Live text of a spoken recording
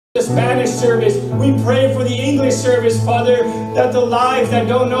the Spanish service. We pray for the English service, Father, that the lives that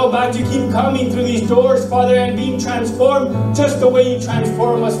don't know about you keep coming through these doors, Father, and being transformed just the way you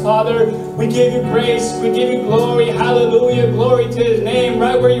transform us, Father. We give you grace. We give you glory. Hallelujah. Glory to his name.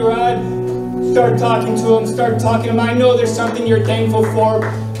 Right where you're at, start talking to him. Start talking to him. I know there's something you're thankful for.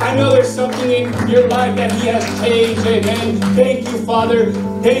 I know there's something in your life that he has changed. Amen. Thank you, Father.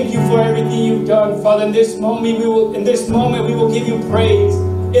 Thank you for everything you've done, Father. In this moment, we will give you praise.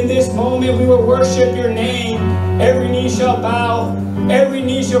 In this moment, we will worship your name. Every knee shall bow. Every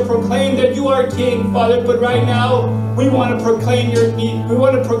knee shall proclaim that you are King, Father. But right now, we want to proclaim your name. We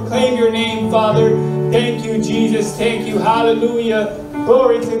want to proclaim your name, Father. Thank you, Jesus. Thank you. Hallelujah.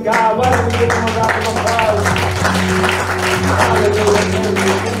 Glory to God. Why don't we give him a round of applause? Hallelujah.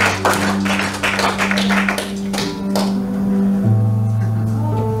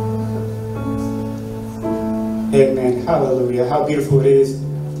 Amen. Hallelujah. How beautiful it is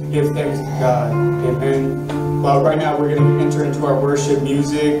to give thanks to God. Amen. Well, right now we're going to enter into our worship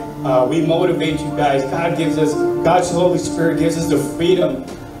music. We motivate you guys. God's Holy Spirit gives us the freedom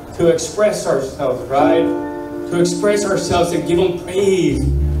to express ourselves, right? To express ourselves and give Him praise.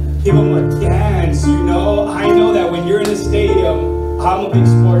 Give Him a dance, you know. I know that when you're in the stadium, I'm a big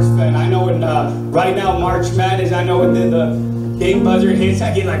sports fan. I know when right now March Madness, I know when the game buzzer hits,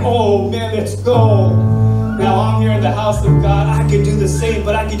 I get like, oh man, let's go. Now I'm here in the house of God. I could do the same,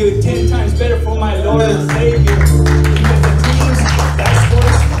 but I could do it 10 times better for my Lord and Savior. Because the teams, that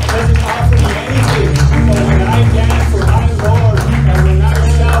sports doesn't offer me anything. But when I dance for my Lord, and when I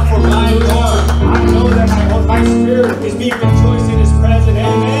shout for my Lord, I know that my spirit is being rejoiced in His presence.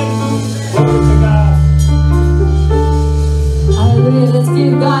 Amen. Glory to God. Hallelujah. Let's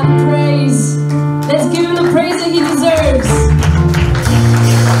give God praise. Let's give Him the praise that He deserves.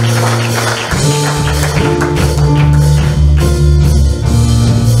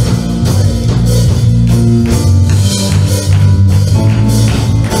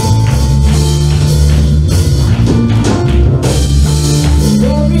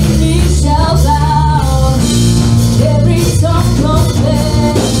 Every knee shall bow, every tongue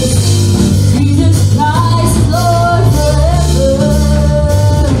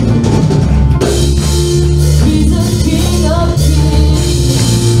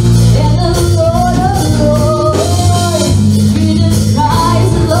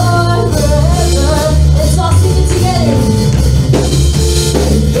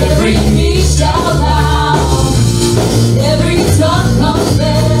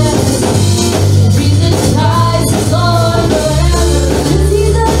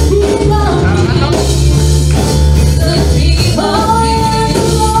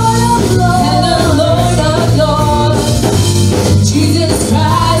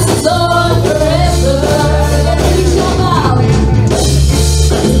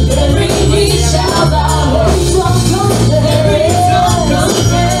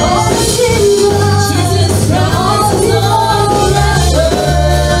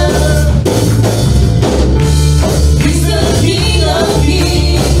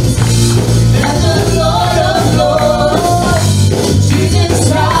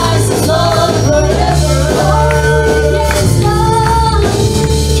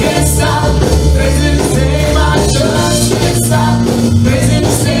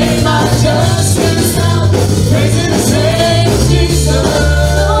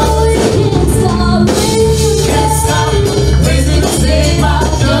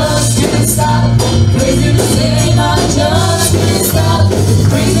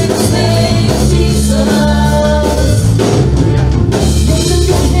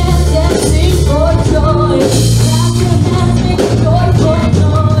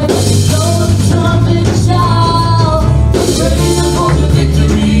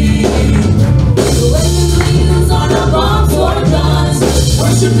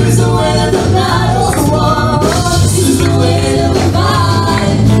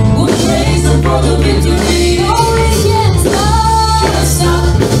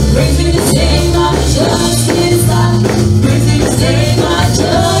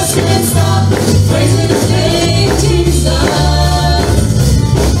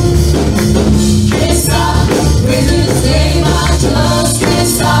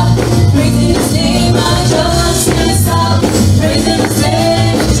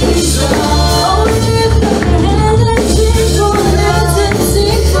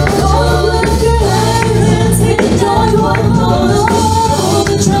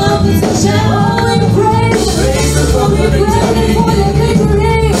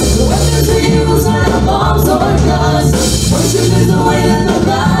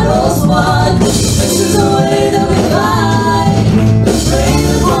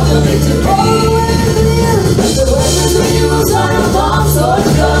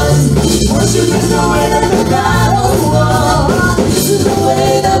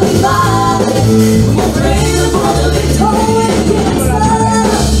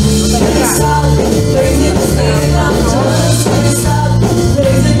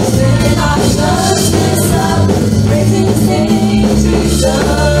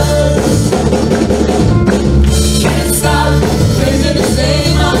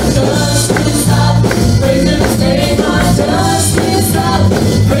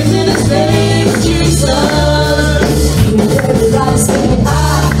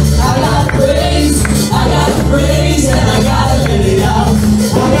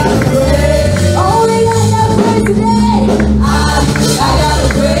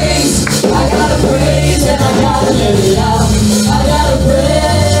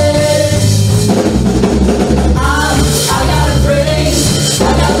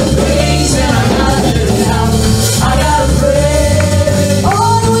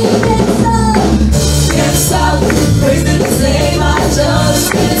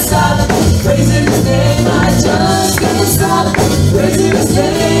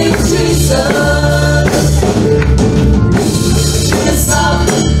Can't stop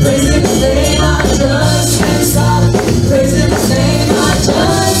praising His name. I just can't stop praising His name. I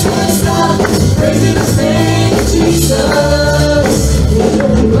just can't stop praising His name, Jesus.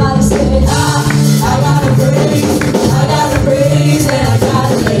 Everybody say, I gotta praise, and I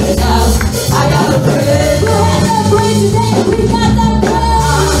gotta let it out. I gotta praise. Go ahead and praise today. We got that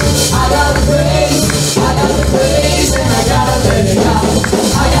praise. I gotta praise, and I gotta let it out.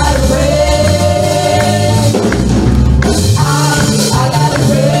 I gotta praise.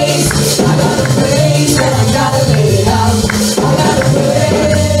 I gotta praise, and I gotta let it out. I gotta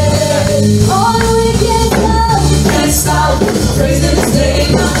praise. All the weekend can't stop praising His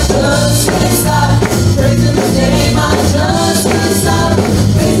name. I just can't stop praising His name. I just can't stop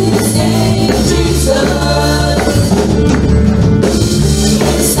praising His name, Jesus.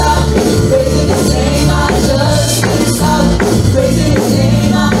 Can't stop praising His name. I just can't stop praising His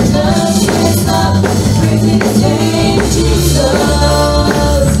name. I just can't stop praising His name, Jesus.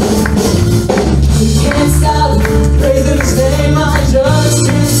 Can't stop praising His name. I just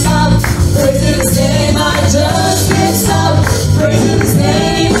can't stop praising His name. I just can't stop praising His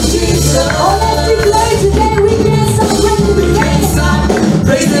name, Jesus. Oh, let's declare today we can't stop praising His name. Can't stop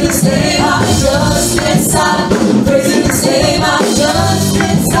praising His name. I just can't stop praising His name. I just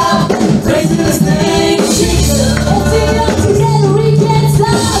can't stop praising His name, Jesus. Let's sing it up together. We can't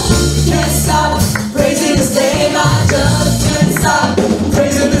stop. Can't stop praising His name. I just can't stop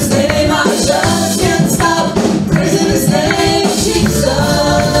praising His name. I just can't stop praising His name, Jesus.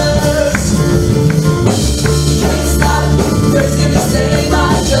 Can't stop praising His name. I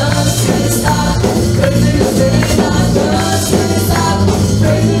just can't stop praising His name. I just can't stop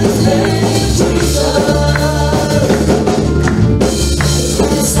praising His name, Jesus.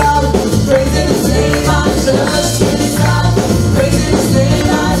 Can't stop praising His name. I just can't stop praising His name.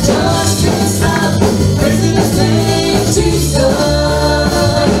 I just can't stop praising His name, Jesus.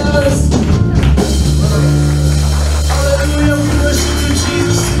 Hallelujah, we worship you,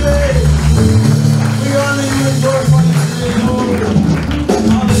 Jesus, today. We honor you and glorify you today, Lord.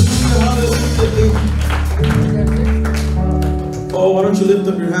 Hallelujah, hallelujah. Oh, why don't you lift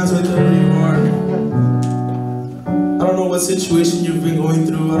up your hands right there where you are. I don't know what situation you've been going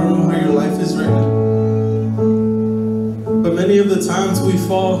through. I don't know how your life is right now. But many of the times we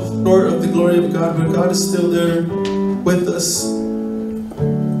fall short of the glory of God, but God is still there with us.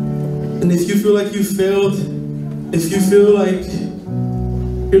 And if you feel like you failed, if you feel like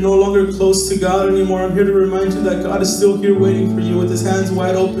you're no longer close to God anymore, I'm here to remind you that God is still here waiting for you with His hands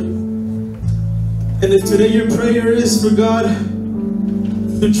wide open. And if today your prayer is for God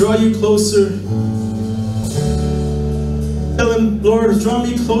to draw you closer, tell Him, Lord, draw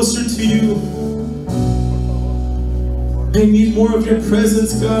me closer to you. I need more of your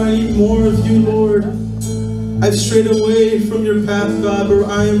presence, God. I need more of you, Lord. I've strayed away from your path, God, but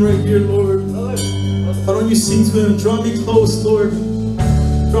I am right here, Lord. Why don't you sing to Him? Draw me close, Lord.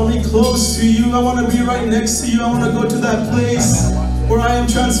 Draw me close to you. I want to be right next to you. I want to go to that place where I am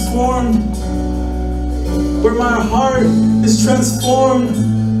transformed, where my heart is transformed,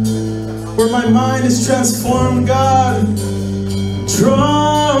 where my mind is transformed, God.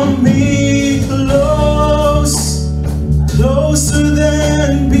 Draw me close, closer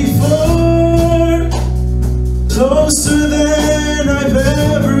than before, closer than I've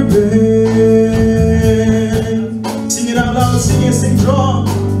ever been. Sing it out loud, sing it, sing, draw.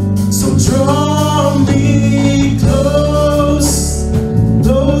 So draw me close,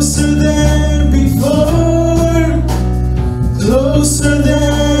 closer than before, closer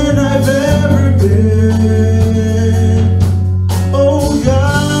than I've ever been. Oh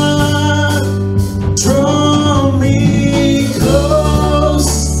God, draw me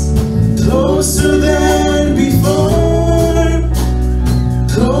close,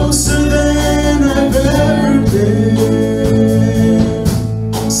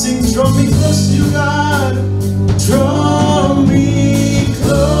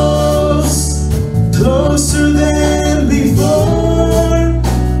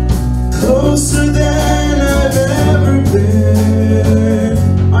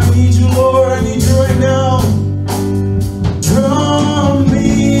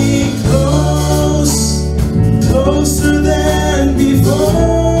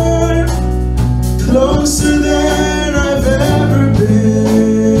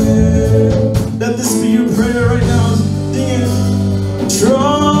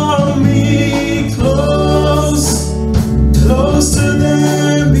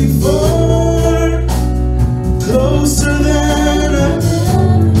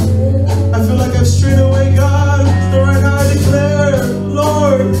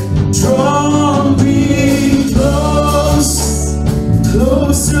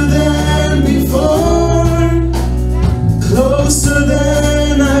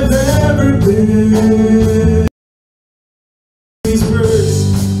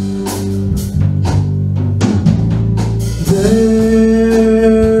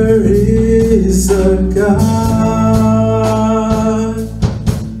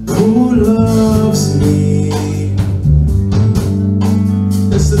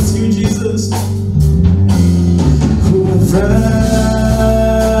 voice. That's you, Jesus. Who wraps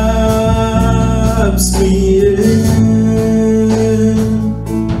me in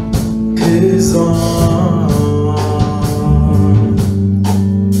his arms.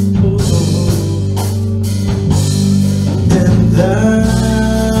 And that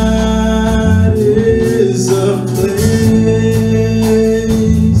is a place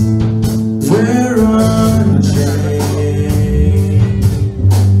where I'm chained.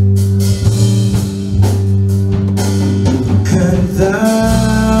 And that's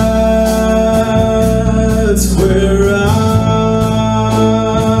where I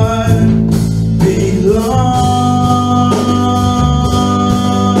belong.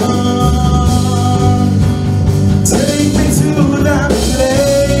 Take me to that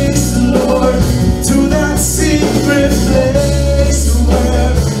place, Lord, to that secret place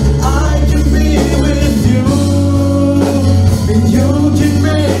where I can be with you, and you can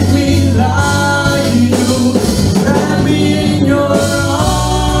make me like you. Wrap me in your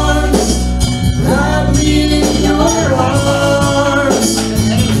arms, wrap me in your arms,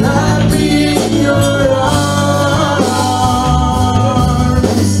 wrap me in your arms.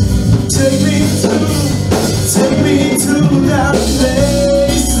 Take me to that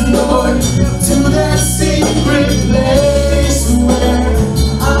place, Lord, to that secret place where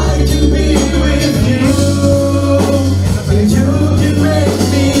I can be with you, and you can make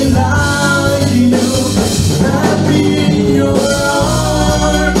me like you. Wrap me in your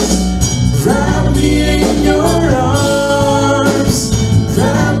arms, wrap me in your arms,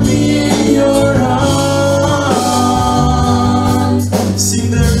 wrap me in your arms. See,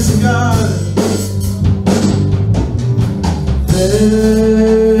 there's a God.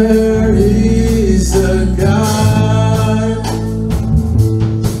 There is a God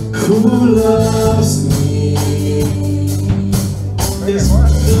who loves me. Yes, he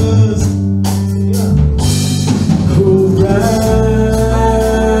does. Who wraps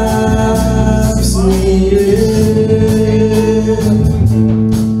me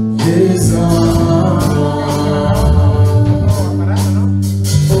in his arms.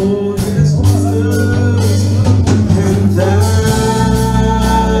 Oh, yes, he does. And that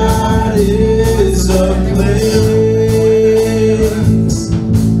is a place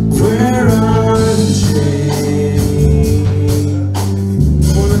where I'm chained. I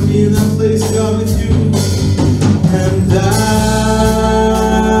wanna be in that place, God, with you. And that's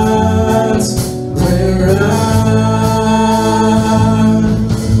where I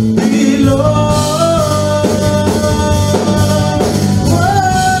belong.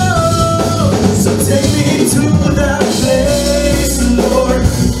 Whoa. So take me to that place, Lord,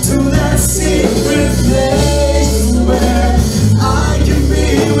 to that secret place where I can be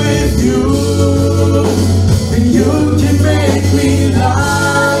with you, and you can make me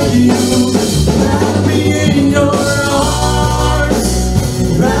like you. Wrap me in your arms,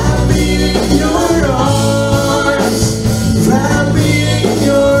 wrap me in your arms, wrap me in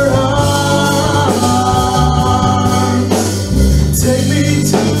your arms. Take me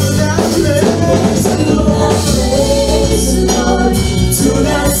to that place, Lord, to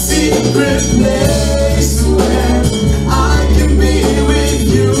that secret place where I can be with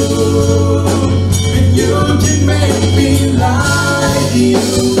you, and you can make me like you.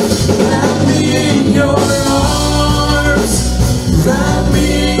 Wrap me in your arms, wrap me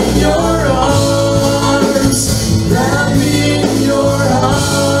in your arms, wrap me in your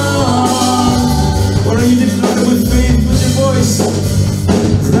arms. Why don't you declare it with faith, with your voice?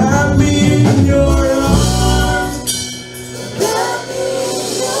 Wrap me in your arms,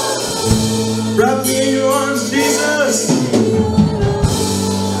 wrap me in your arms, Jesus.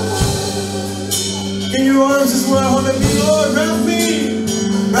 In your arms is where I want to be, Lord. Wrap me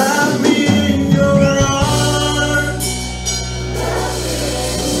in your arms.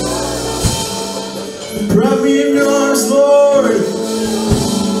 Wrap me in your arms, Lord.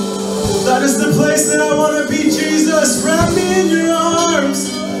 That is the place that I want to be, Jesus. Wrap me in your arms.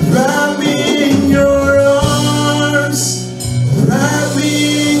 Wrap me in your arms. Wrap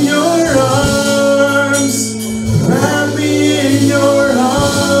me in your arms. Wrap me in your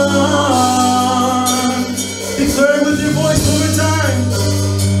arms. Declare it with your voice one more time.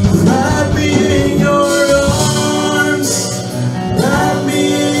 Wrap me in your arms. Wrap me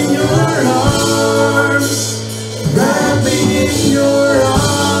in your arms. Wrap me in your arms.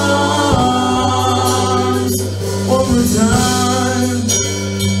 One more time.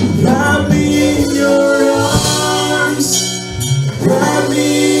 Wrap me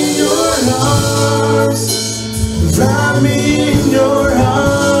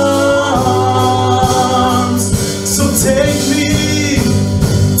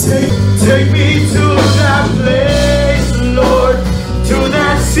take me to that place, Lord, to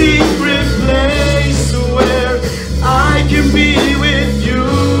that secret place where I can be with you,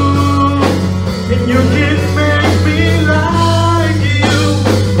 and you can make me like you.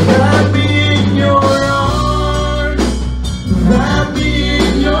 Wrap me in your arms, wrap me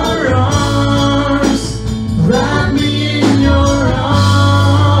in your arms, wrap me in your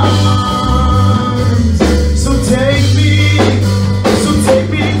arms. So take me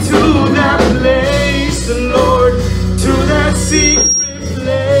to that place, Lord, to that secret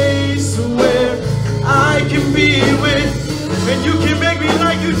place where I can be with, and you can make me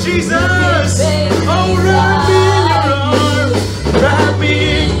like you, Jesus. Oh, wrap me in your arms, wrap me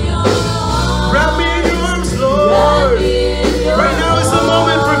in your arms, Lord. Right now is the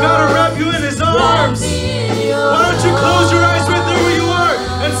moment for God to wrap you in His arms. Why don't you close your eyes right there where you are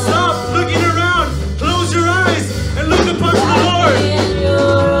and stop looking around. Close your eyes and look upon the Lord.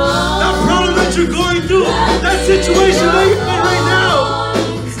 That problem that you're going through, that situation that you're in right now,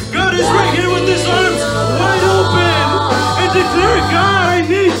 God is right here with His arms wide open, and declare, God, I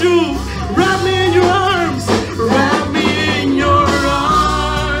need you. Wrap me in your arms. Wrap me in your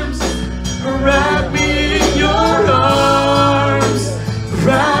arms. Wrap me in your arms.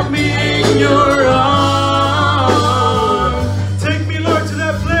 Wrap me in your arms. Take me, Lord, to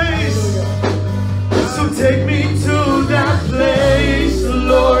that place. So take me to that place,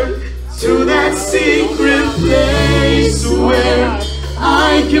 Lord, to that secret place where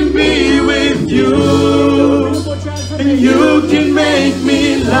I can be with you, and you can make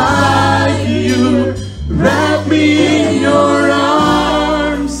me like you. Wrap me in your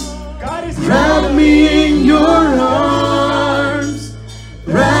arms, wrap me in your arms,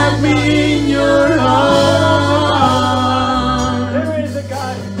 wrap me in your arms. There is a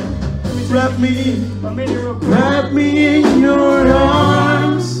God. Wrap me in your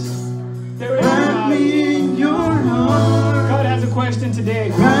arms. There is a Wrap God. me in your arms. God has a question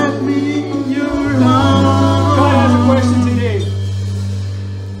today. Wrap me in your arms. God has a question today.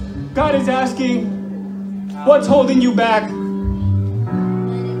 God is asking, what's holding you back?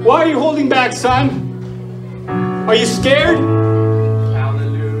 Why are you holding back, son? Are you scared?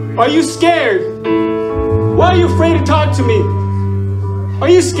 Are you scared? Why are you afraid to talk to me? Are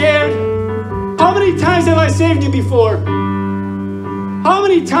you scared? How many times have I saved you before? How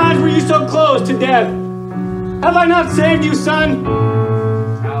many times were you so close to death? Have I not saved you, son?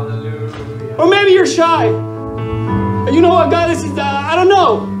 Or maybe you're shy. You know what, God, this is, I don't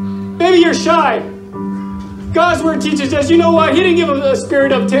know. Maybe you're shy. God's word teaches us, you know what? He didn't give us a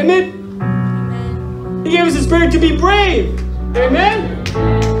spirit of timid. He gave us a spirit to be brave. Amen?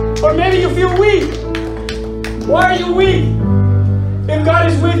 Or maybe you feel weak. Why are you weak? If God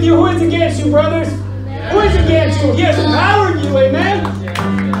is with you, who is against you, brothers? Who is against you? He has empowered you, amen?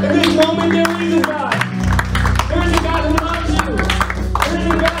 In this moment, there is a God. There is a God who loves you. There is a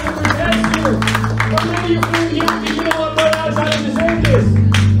God who protects you. Or maybe you're feeling guilty. You know what, brother? I don't deserve this.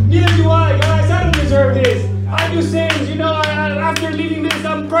 Neither do I. Guys, I don't deserve this. I do sins. You know, after leaving this,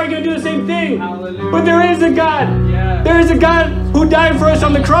 I'm probably going to do the same thing. But there is a God. There is a God who died for us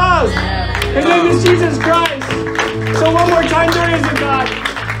on the cross. His name is Jesus Christ. So one more time, there is a God.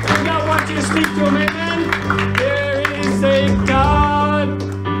 And God wants you to speak to Him, amen? There is a God.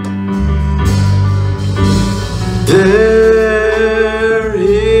 There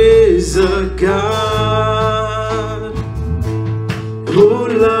is a God who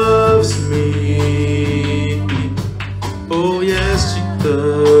loves me. Oh yes,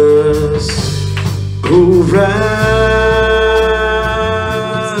 Jesus, who wraps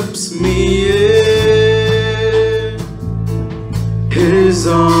me in His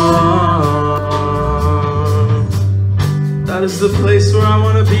arms. That is the place where I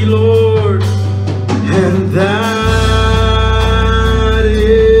want to be, Lord. And that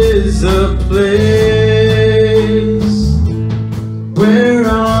is a place where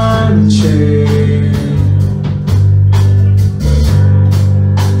I'm chained.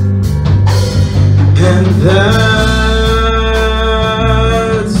 And that's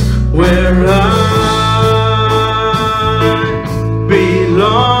where I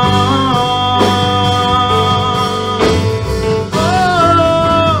belong.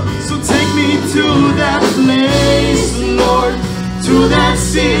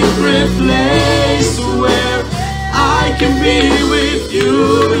 Secret place where I can be with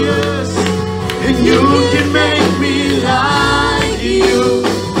you, yes, and you can make me like you.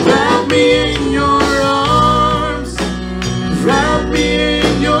 Wrap me in your arms, wrap me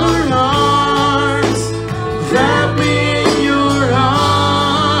in your arms, wrap me in your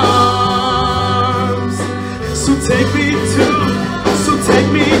arms. So take me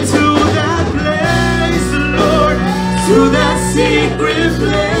to that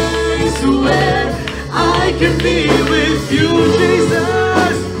you,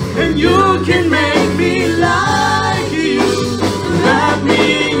 Jesus, and you can make me like you. Wrap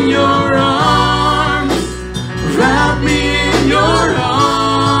me in your arms, wrap me in your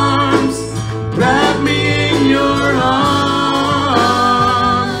arms, wrap me in your arms.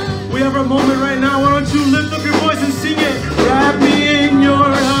 We have our moment right now. Why don't you lift up your voice and sing it? Wrap me in your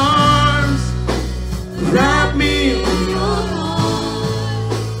arms, wrap me in your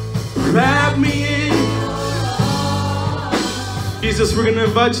arms, wrap me in your arms. Jesus, we're going to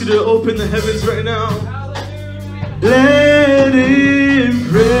invite you to open the heavens right now. Let it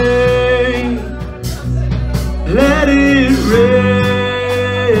rain, let it rain.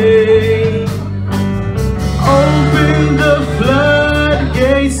 Open the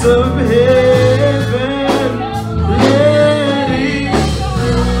floodgates of heaven. Let it rain.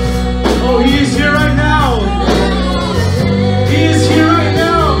 Oh, he is here right now. He is here right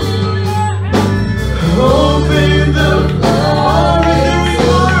now. Open the floodgates. Oh, there you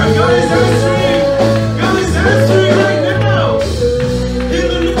are. God is answering. God is answering right now. In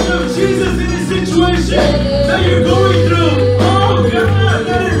the name of Jesus, in this situation that you're going through. Oh, God,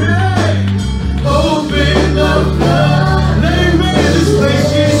 let it rain. Open the flood. Let it rain in this place,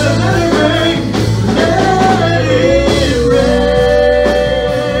 Jesus. Let it rain. Let it rain.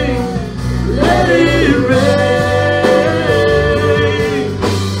 Let it rain.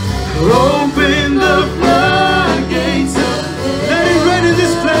 Open the floodgates. Let it rain in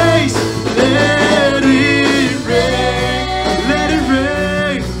this place. Let it rain. Let it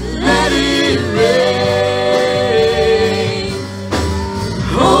rain. Let it rain.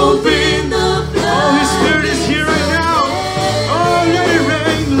 Open the floodgates. Holy Spirit is here right now. Oh, let it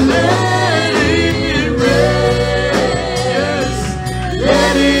rain. Let it rain. Yes.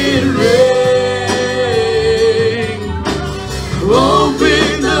 Let it rain. Open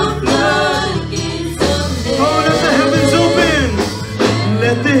the floodgates of heaven. Oh, let the heavens open.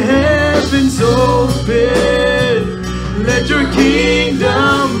 Let the heavens open. Let your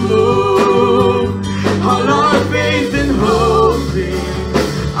kingdom move. All our faith and hope in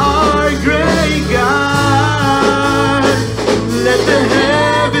our great God. Let the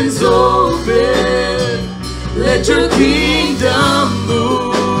heavens open. Let your kingdom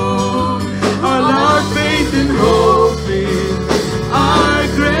move. All our faith and hope in our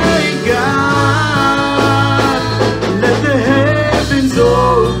great God. Let the heavens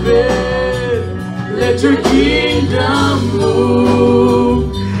open. Let your kingdom move.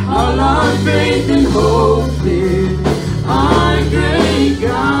 All our faith and hope in our great God.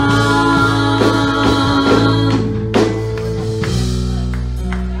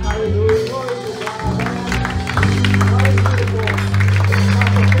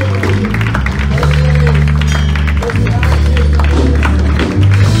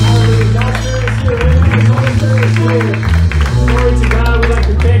 Glory to God. We'd like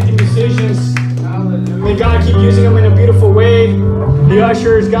to thank the musicians. May God keep using them in a beautiful way. The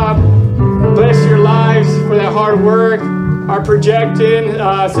ushers, God bless your lives for that hard work. Our projecting,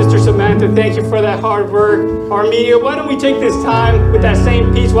 Sister Samantha, thank you for that hard work. Our media, why don't we take this time with that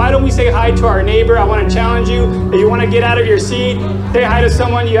same peace? Why don't we say hi to our neighbor? I want to challenge you. If you want to get out of your seat, say hi to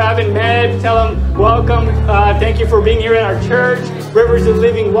someone you haven't met. Tell them, welcome. Thank you for being here at our church, Rivers of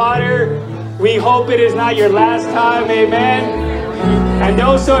Living Water. We hope it is not your last time. Amen. And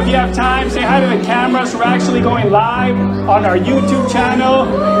also, if you have time, say hi to the cameras. We're actually going live on our YouTube channel.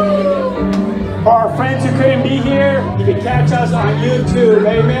 For our friends who couldn't be here, you can catch us on YouTube.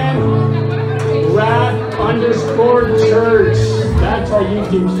 Amen. RAV_church. That's our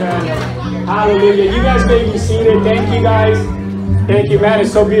YouTube channel. Hallelujah. You guys may be seated. Thank you, guys. Thank you, man.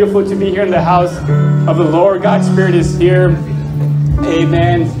 It's so beautiful to be here in the house of the Lord. God's Spirit is here.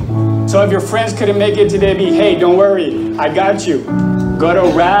 Amen. So if your friends couldn't make it today, hey, don't worry. I got you. Go to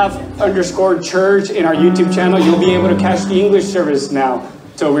RAV_church in our YouTube channel. You'll be able to catch the English service now.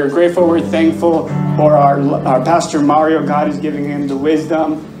 So we're grateful, we're thankful for our Pastor Mario. God is giving him the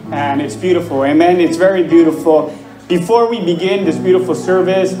wisdom, and it's beautiful. Amen. It's very beautiful. Before we begin this beautiful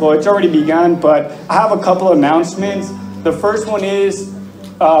service, well, it's already begun, but I have a couple of announcements. The first one is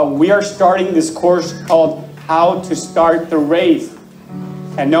we are starting this course called How to Start the Race.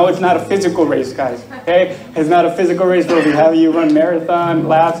 And no, it's not a physical race, guys. Okay? It's not a physical race where we have you run marathon,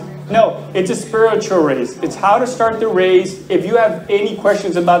 laps. No, it's a spiritual race. It's how to start the race. If you have any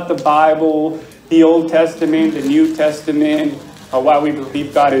questions about the Bible, the Old Testament, the New Testament, why we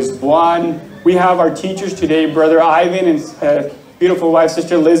believe God is one, we have our teachers today, Brother Ivan and beautiful wife,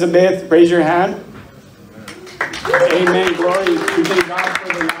 Sister Elizabeth. Raise your hand. Amen. Glory. We thank God for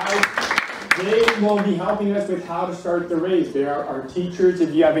the life. they will be helping us with how to start the race. They are our teachers.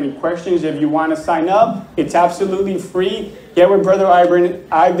 If you have any questions, if you want to sign up, it's absolutely free. Get with Brother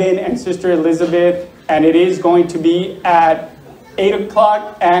Ivan and Sister Elizabeth, and it is going to be at 8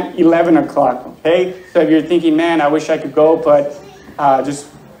 o'clock and 11 o'clock, okay? So if you're thinking, man, I wish I could go, but I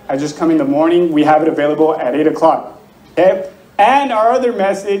just come in the morning, we have it available at 8 o'clock, okay? And our other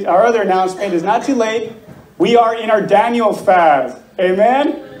message, our other announcement is not too late. We are in our Daniel fast,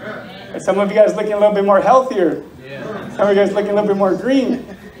 amen? And some of you guys looking a little bit more healthier. Some of you guys looking a little bit more green.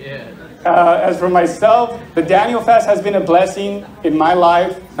 As for myself, the Daniel fast has been a blessing in my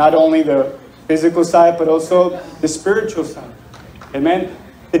life, not only the physical side, but also the spiritual side. Amen.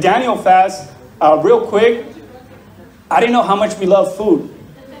 The Daniel fast, real quick, I didn't know how much we love food.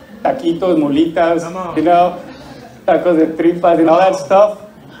 Taquitos, molitas, you know, tacos de tripas and all that stuff.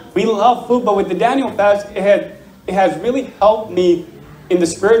 We love food, but with the Daniel fast, it has really helped me in the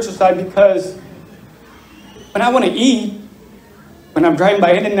spiritual side, because when I want to eat, when I'm driving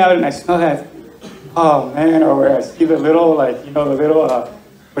by In-N-Out and I smell that, oh man, or I see the little, like, you know, the little,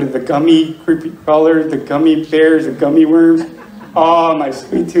 what is the gummy creepy crawlers, the gummy bears, the gummy worms, oh, my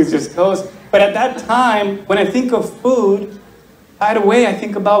sweet tooth just goes. But at that time, when I think of food, right away I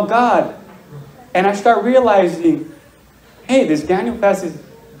think about God. And I start realizing, hey, this Daniel fast is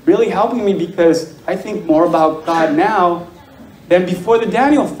really helping me, because I think more about God now than before the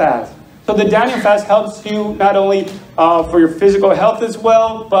Daniel fast. So the Daniel fast helps you not only for your physical health as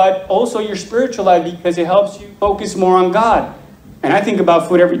well, but also your spiritual life, because it helps you focus more on God. And I think about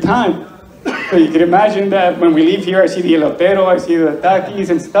food every time. So you can imagine that when we leave here, I see the elotero, I see the takis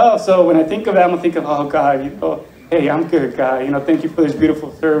and stuff. So when I think of that, I'm going to think of, oh God, you know, hey, I'm good, God. You know, thank you for this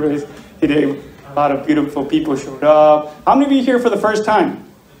beautiful service today. A lot of beautiful people showed up. How many of you here for the first time?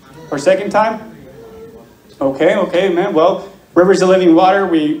 Or second time? Okay, man. Well, Rivers of Living Water,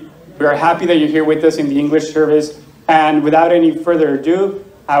 we are happy that you're here with us in the English service. And without any further ado,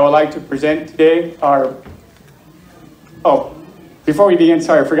 I would like to present today our... Oh, before we begin,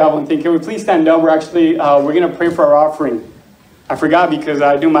 sorry, I forgot one thing. Can we please stand up? We're going to pray for our offering. I forgot, because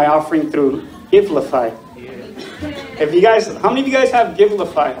I do my offering through Givelify. If you guys, how many of you guys have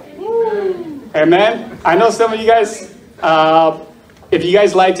Givelify? Amen. I know some of you guys, if you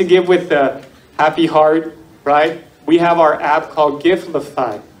guys like to give with the happy heart, right? We have our app called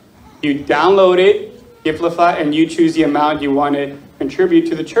Givelify. You download it, Givelify, and you choose the amount you want to contribute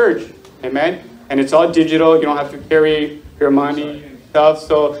to the church. Amen. And it's all digital. You don't have to carry your money and stuff.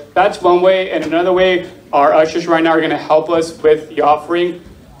 So that's one way. And another way, our ushers right now are going to help us with the offering.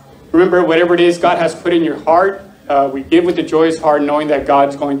 Remember, whatever it is God has put in your heart, we give with a joyous heart, knowing that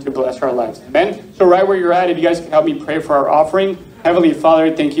God's going to bless our lives. Amen. So right where you're at, if you guys can help me pray for our offering. Heavenly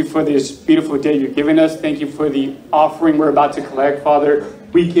Father, thank you for this beautiful day you've given us. Thank you for the offering we're about to collect, Father.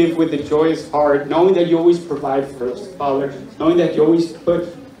 We give with a joyous heart, knowing that you always provide for us, Father. Knowing that you always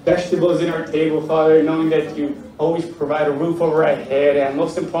put vegetables in our table, Father. Knowing that you always provide a roof over our head. And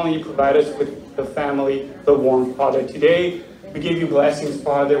most importantly, you provide us with the family, the warmth, Father. Today, we give you blessings,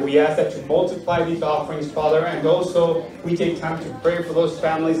 Father. We ask that you multiply these offerings, Father. And also, we take time to pray for those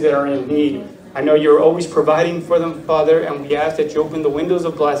families that are in need. I know you're always providing for them, Father, and we ask that you open the windows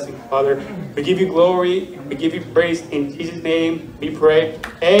of blessing, Father. We give you glory, we give you praise. In Jesus' name, we pray.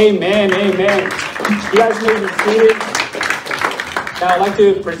 Amen, amen. You guys may be seated. Now, I'd like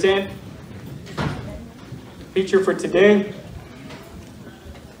to present the preacher for today,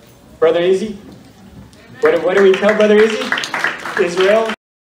 Brother Izzy. What do we tell Brother Izzy? Israel?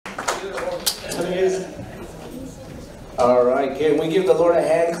 All right, can we give the Lord a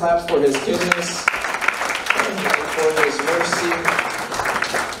hand clap for his goodness and for his mercy?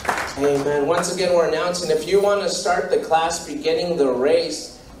 Amen. Once again, we're announcing, if you want to start the class beginning the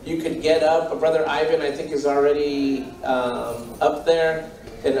race, you could get up. Brother Ivan, I think, is already up there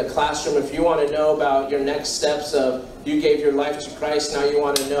in the classroom. If you want to know about your next steps of you gave your life to Christ, now you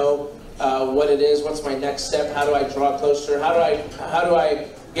want to know what it is, what's my next step, how do I draw closer, how do I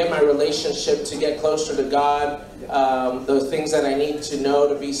get my relationship to get closer to God, the things that I need to know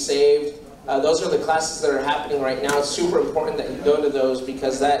to be saved. Those are the classes that are happening right now. It's super important that you go to those,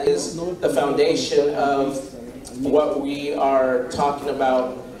 because that is the foundation of what we are talking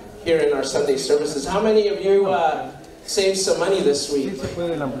about here in our Sunday services. How many of you saved some money this week?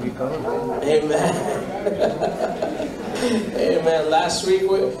 Amen. Amen. Last week,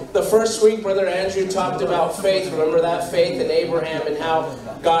 the first week, Brother Andrew talked about faith. Remember that faith in Abraham, and how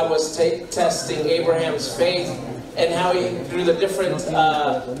God was testing Abraham's faith, and how he, through the different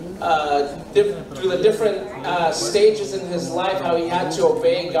stages in his life, how he had to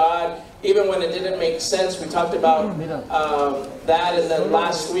obey God, even when it didn't make sense. We talked about that, and then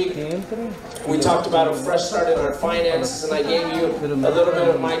last week we talked about a fresh start in our finances, and I gave you a little bit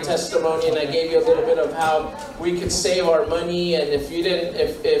of my testimony, and I gave you a little bit of how we could save our money. And if you didn't,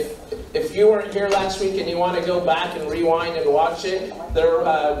 if you weren't here last week and you want to go back and rewind and watch it, they're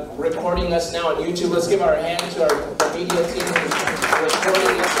recording us now on YouTube. Let's give our hand to our media team who's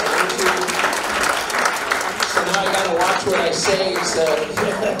recording us on YouTube. So now I gotta watch what I say. So,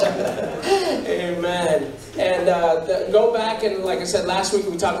 amen. And go back and, like I said last week,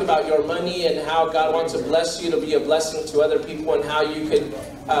 we talked about your money and how God wants to bless you to be a blessing to other people, and how you could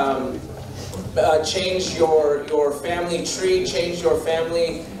change your family tree, change your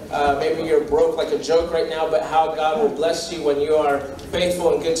family. Maybe you're broke like a joke right now, but how God will bless you when you are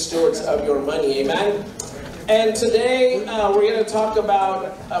faithful and good stewards of your money. Amen. And today we're going to talk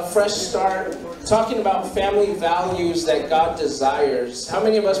about a fresh start, talking about family values that God desires. How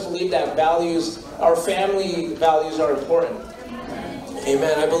many of us believe that our family values are important?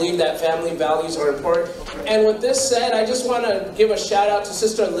 Amen. I believe that family values are important. And with this said, I just want to give a shout out to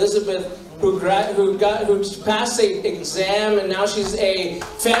Sister Elizabeth, who passed an exam, and now she's a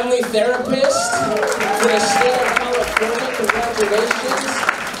family therapist for the state of California. Congratulations.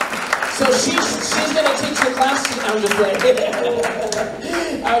 So she's going to teach the class. I'm just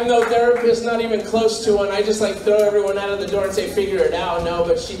playing. I'm no therapist, not even close to one. I just like throw everyone out of the door and say, figure it out. No,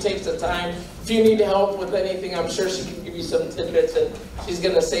 but she takes the time. If you need help with anything, I'm sure she can give you some tidbits, and she's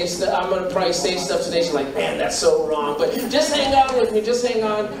going to say stuff. I'm going to probably say stuff today. She's like, man, that's so wrong. But just hang on with me. Just hang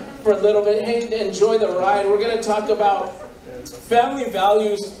on for a little bit. Hey, enjoy the ride. We're going to talk about family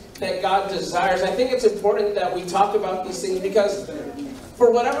values that God desires. I think it's important that we talk about these things because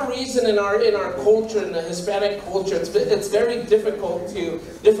for whatever reason in our culture, in the Hispanic culture, it's very difficult to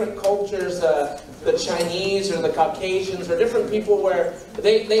different cultures, the Chinese or the Caucasians or different people, where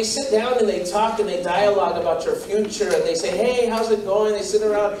they sit down and they talk and they dialogue about your future, and they say, hey, how's it going? They sit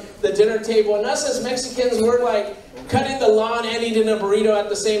around the dinner table, and us as Mexicans, we're like cutting the lawn and eating a burrito at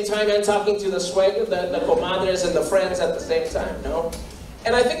the same time and talking to the comadres and the friends at the same time, no?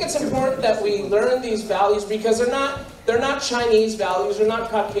 And I think it's important that we learn these values because they're not Chinese values, they're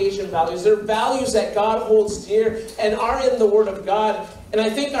not Caucasian values. They're values that God holds dear and are in the Word of God, and I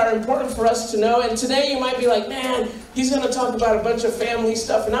think are important for us to know. And today you might be like, man, he's going to talk about a bunch of family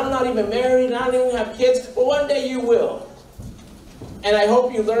stuff, and I'm not even married, and I don't even have kids. Well, one day you will. And I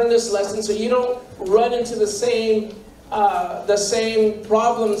hope you learn this lesson so you don't run into the same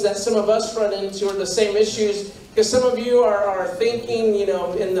problems that some of us run into, or the same issues. Because some of you are thinking, you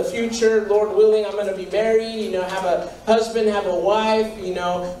know, in the future, Lord willing, I'm going to be married, you know, have a husband, have a wife, you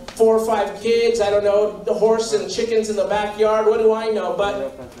know, 4 or 5 kids, I don't know, the horse and chickens in the backyard, what do I know?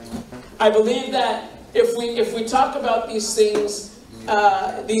 But I believe that if we talk about these things,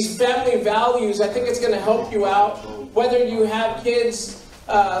 these family values, I think it's going to help you out. Whether you have kids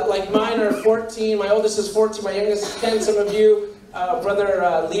like mine are 14, my oldest is 14, my youngest is 10, some of you,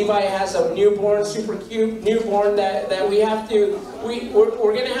 Brother Levi has a newborn, super cute newborn that we're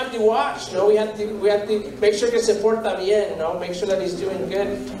gonna have to watch. No, we have to make sure que se porta bien. No, make sure that he's doing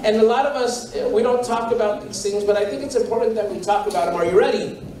good. And a lot of us, we don't talk about these things, but I think it's important that we talk about them. Are you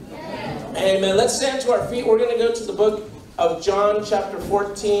ready? Amen. Let's stand to our feet. We're gonna go to the book of John, chapter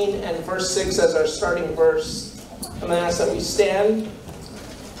 14 and verse 6 as our starting verse. I'm gonna ask that we stand.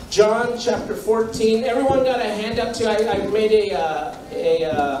 John chapter 14. Everyone got a handout too. I made a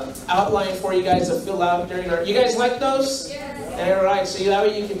outline for you guys to fill out during our. You guys like those? Yeah. All right. So that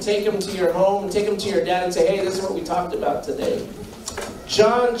way you can take them to your home, take them to your dad, and say, "Hey, this is what we talked about today."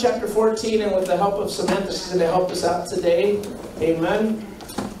 John chapter 14, and with the help of Samantha, she's going to help us out today. Amen.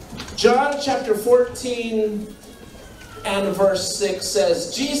 John chapter 14 and verse 6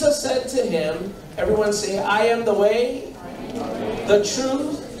 says, Jesus said to him, everyone say, "I am the way, the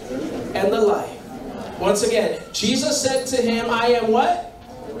truth, and the life." Once again, Jesus said to him, I am what?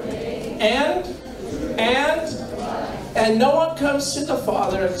 And no one comes to the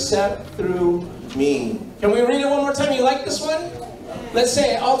Father except through me. Can we read it one more time? You like this one? Let's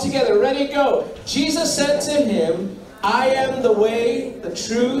say it all together. Ready, go. Jesus said to him, I am the way, the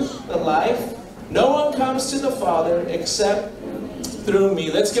truth, the life. No one comes to the Father except through me.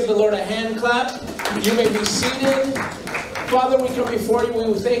 Let's give the Lord a hand clap. You may be seated. Father, we come before you.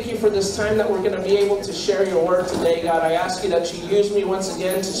 We thank you for this time that we're going to be able to share your word today, God. I ask you that you use me once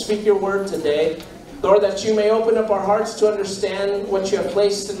again to speak your word today. Lord, that you may open up our hearts to understand what you have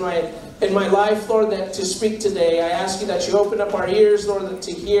placed in my life, Lord, that to speak today. I ask you that you open up our ears, Lord,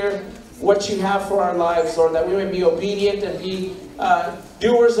 to hear what you have for our lives, Lord, that we may be obedient and be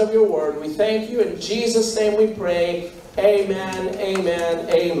doers of your word. We thank you. In Jesus' name we pray. Amen, amen,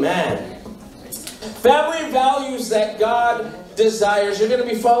 amen. Family values that God desires. You're going to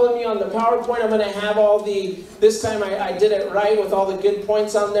be following me on the PowerPoint. I'm going to have all the, this time I did it right with all the good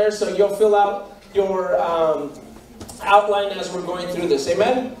points on there, so you'll fill out your outline as we're going through this.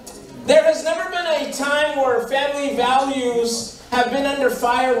 Amen? There has never been a time where family values have been under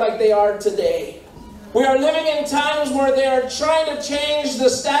fire like they are today. We are living in times where they are trying to change the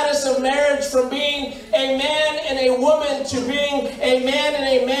status of marriage from being a man and a woman to being a man and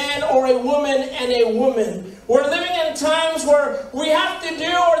a man, or a woman and a woman. We're living in times where we have to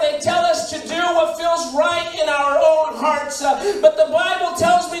do, or they tell us to do, what feels right in our own hearts. But the Bible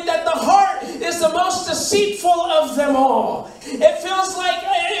tells me that the heart is the most deceitful of them all. It feels like,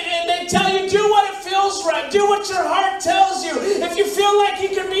 and they tell you, do what it feels right. Do what your heart tells you. If you feel like you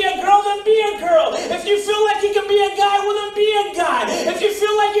can be a girl, then be a girl. If you feel like you can be a guy, well, then be a guy. If you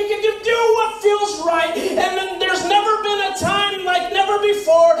feel like you can do what feels right. And then there's never been a time like never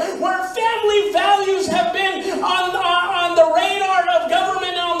before where family values have been on the radar of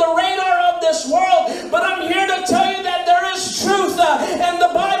government, on the radar of this world. But I'm here to tell you that there is truth. And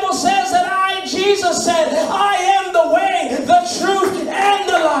the Bible says that Jesus said, I am the way, the truth, and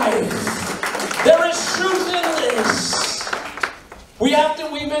the life. There is truth in this.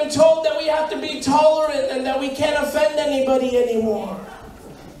 We've been told that we have to be tolerant and that we can't offend anybody anymore.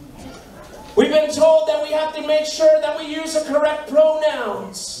 We've been told that we have to make sure that we use the correct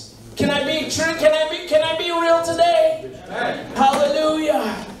pronouns. Can I be true? Can I be real today?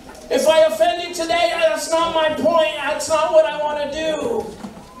 Hallelujah. If I offend you today, that's not my point. That's not what I want to do.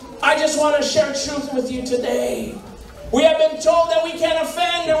 I just want to share truth with you today. We have been told that we can't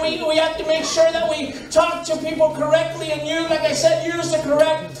offend, and we have to make sure that we talk to people correctly and use, like I said, use the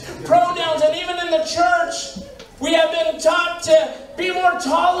correct pronouns. And even in the church, we have been taught to be more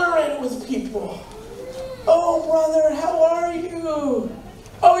tolerant with people. Oh, brother, how are you?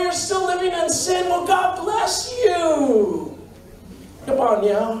 Oh, you're still living in sin? Well, God bless you. Come on,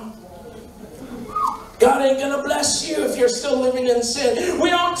 y'all. God ain't gonna bless you if you're still living in sin. We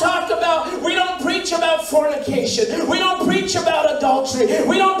don't preach about fornication. We don't preach about adultery.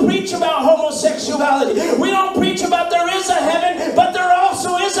 We don't preach about homosexuality. We don't preach about there is a heaven, but there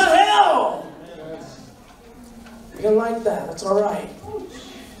also is a hell. You don't like that, that's all right.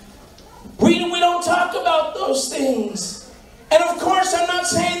 We don't talk about those things. And of course, I'm not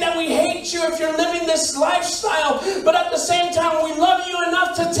saying that we hate you if you're living this lifestyle, but at the same time, we love you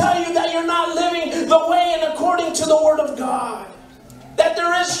enough to tell you that you're not living the way and according to the Word of God. That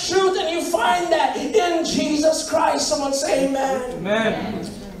there is truth, and you find that in Jesus Christ. Someone say amen. Amen.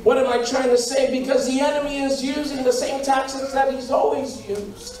 What am I trying to say? Because the enemy is using the same tactics that he's always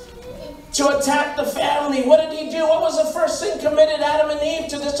used to attack the family. What did he do? What was the first sin committed? Adam and Eve,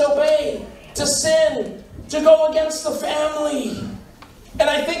 to disobey, to sin, to go against the family. And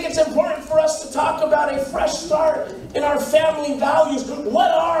I think it's important for us to talk about a fresh start in our family values.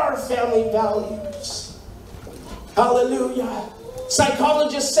 What are our family values? Hallelujah.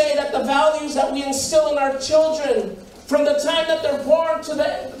 Psychologists say that the values that we instill in our children from the time that they're born to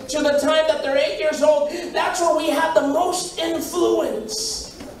the time that they're 8 years old, that's where we have the most influence.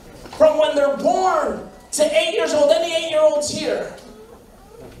 From when they're born to 8 years old. Any 8-year-olds here?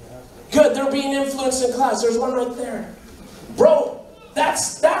 Good, they're being influenced in class. There's one right there. Bro,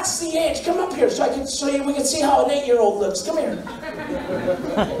 that's the age. Come up here so I can show you. We can see how an 8-year-old looks. Come here.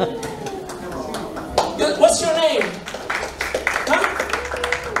 What's your name?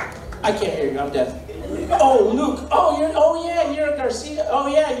 Huh? I can't hear you. I'm deaf. Oh, Luke. Oh yeah, you're Garcia. Oh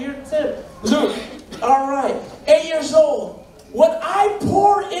yeah, you're Tim. Luke. All right. 8 years old. What I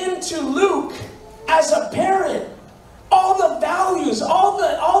pour into Luke as a parent, all the values, all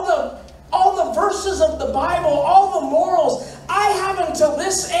the verses of the Bible, all the morals, I have until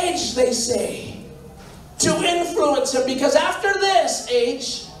this age, they say, to influence him. Because after this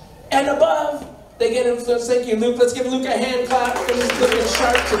age and above, they get influenced. Thank you, Luke. Let's give Luke a hand clap for this looking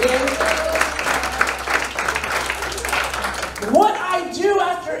sharp today. What I do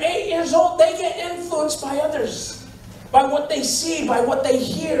after 8 years old, they get influenced by others. By what they see, by what they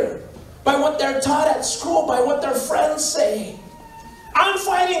hear, by what they're taught at school, by what their friends say. I'm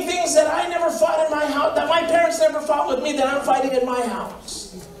fighting things that I never fought in my house, that my parents never fought with me, that I'm fighting in my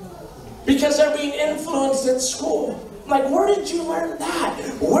house. Because they're being influenced at school. Like, where did you learn that?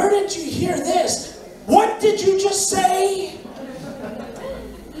 Where did you hear this? What did you just say?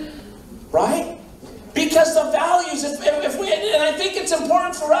 Right? Because the values, and I think it's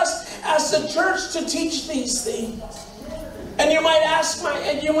important for us as the church to teach these things. And you might ask,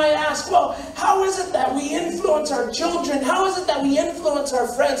 well, how is it that we influence our children? How is it that we influence our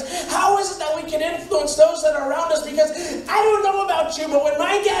friends? How is it that we can influence those that are around us? Because I don't know about you, but when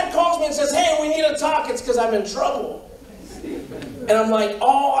my dad calls me and says, hey, we need to talk, it's because I'm in trouble. And I'm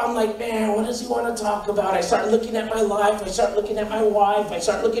like, man, what does he want to talk about? I start looking at my life. I start looking at my wife. I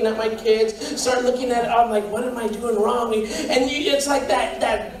start looking at my kids. Start looking at it. I'm like, what am I doing wrong? And it's like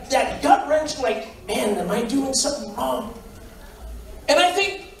that gut wrench, like, man, am I doing something wrong? And I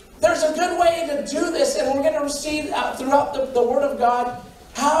think there's a good way to do this, and we're going to see throughout the Word of God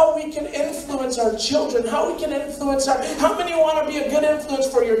how we can influence our children, how we can influence how many want to be a good influence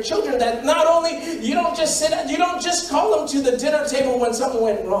for your children, that not only you don't just call them to the dinner table when something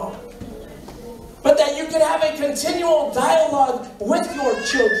went wrong, but that you can have a continual dialogue with your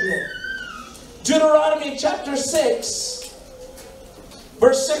children. Deuteronomy chapter 6,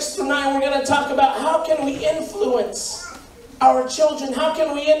 verse 6 through 9, we're going to talk about how can we influence our children, how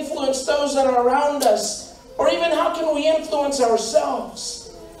can we influence those that are around us, or even how can we influence ourselves.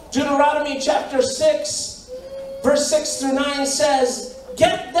 Deuteronomy chapter 6, verse 6 through 9 says,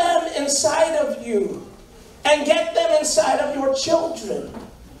 get them inside of you, and get them inside of your children.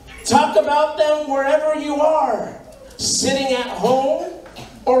 Talk about them wherever you are, sitting at home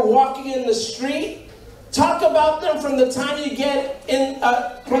or walking in the street. Talk about them from the time you get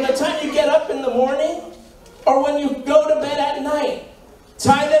up in the morning, or when you go to bed at night.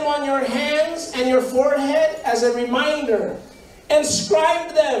 Tie them on your hands and your forehead as a reminder.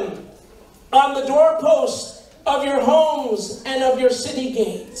 Inscribe them on the doorposts of your homes and of your city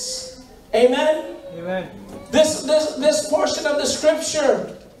gates. Amen? Amen. This portion of the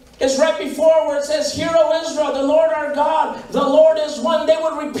scripture is right before where it says, Hear, O Israel, the Lord our God, the Lord is one. They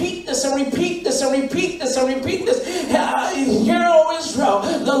would repeat this and repeat this and repeat this and repeat this. Hear, O Israel,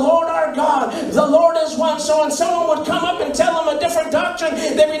 the Lord our God, the Lord is one. So when someone would come up and tell them a different doctrine,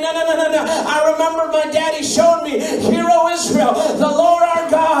 they'd be, no. I remember my daddy showed me, Hear, O Israel, the Lord our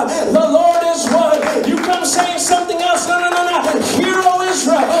God, the Lord is one. You come saying something else, no. Hear, O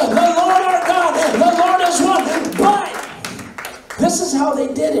Israel, the Lord our God, the Lord is one. But this is how they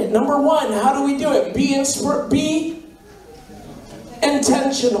did it. Number one, how do we do it? Be intentional.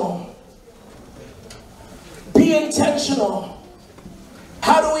 Be intentional.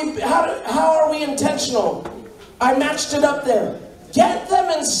 How are we intentional? I matched it up there. Get them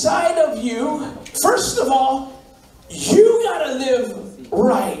inside of you. First of all, you gotta live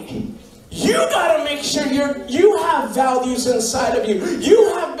right. You gotta make sure you have values inside of you.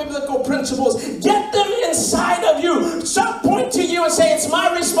 You have biblical principles. Get them inside of you. Stop point to you and say, it's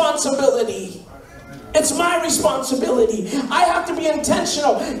my responsibility. It's my responsibility. I have to be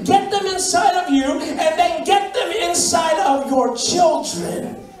intentional. Get them inside of you, and then get them inside of your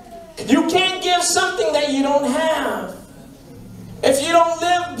children. You can't give something that you don't have. If you don't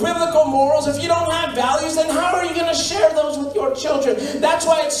live biblical morals, if you don't have values, then how are you going to share those with your children? That's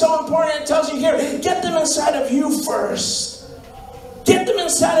why it's so important. It tells you here, get them inside of you first. Get them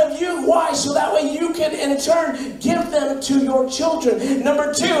inside of you. Why? So that way you can, in turn, give them to your children.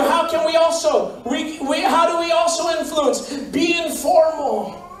 Number two, how can we also, how do we also influence? Be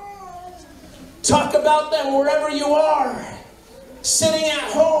informal. Talk about them wherever you are. Sitting at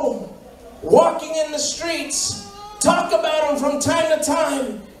home. Walking in the streets. Talk about them from time to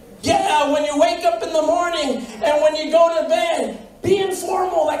time. When you wake up in the morning and when you go to bed, be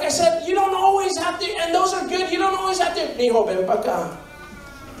informal. Like I said, you don't always have to, and those are good, you don't always have to, Mijo, ven pa acá.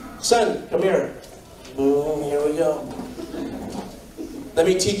 Son, come here. Here we go. Let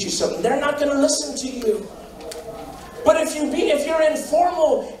me teach you something. They're not going to listen to you. But if you're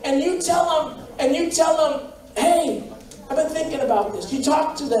informal and you tell them, hey, I've been thinking about this. You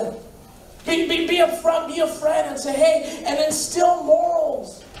talk to them. Be a friend and say, hey, and instill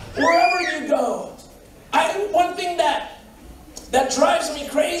morals wherever you go. One thing that drives me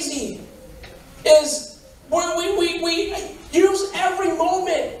crazy is we use every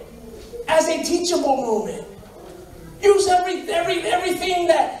moment as a teachable moment. Use everything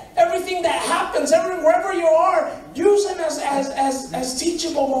that happens, wherever you are, use them as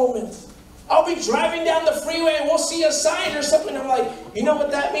teachable moments. I'll be driving down the freeway and we'll see a sign or something. I'm like, you know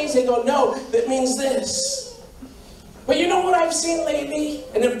what that means? They go, no, that means this. But you know what I've seen lately?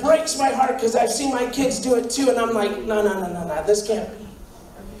 And it breaks my heart because I've seen my kids do it too. And I'm like, no, this can't be.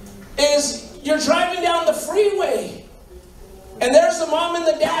 Is you're driving down the freeway and there's the mom and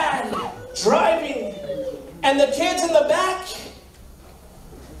the dad driving and the kids in the back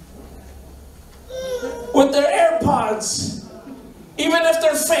with their AirPods. Even if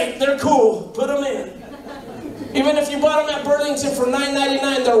they're fake, they're cool. Put them in. Even if you bought them at Burlington for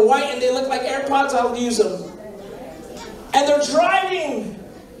 $9.99, they're white and they look like AirPods, I'll use them. And they're driving.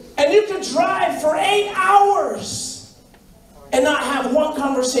 And you could drive for 8 hours and not have one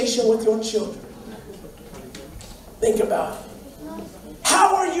conversation with your children. Think about it.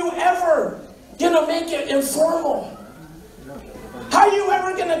 How are you ever going to make it informal? How are you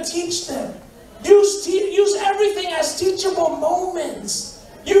ever going to teach them? Use everything as teachable moments.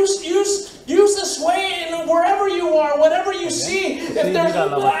 Use this way in wherever you are, whatever you see. If there's,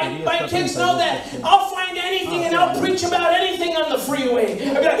 my kids know that I'll find anything and I'll preach about anything on the freeway.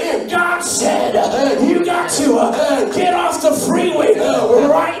 I'll be like, God said you got to get off the freeway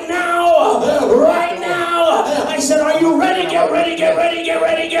right now, right now. I said, are you ready? Get ready, get ready, get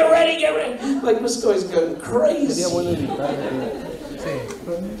ready, get ready, get ready. Like this guy's going crazy.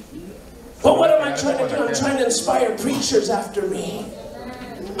 But what am I trying to do? I'm trying to inspire preachers after me.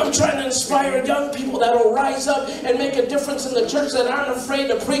 I'm trying to inspire young people that will rise up and make a difference in the church, that aren't afraid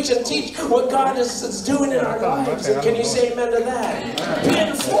to preach and teach what God is doing in our lives. And can you say amen to that? Be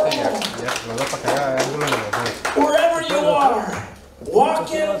informal. Wherever you are,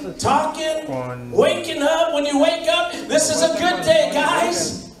 walking, talking, waking up. When you wake up, this is a good day,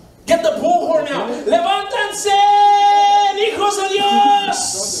 guys. Get the bullhorn out. Levántanse, hijos de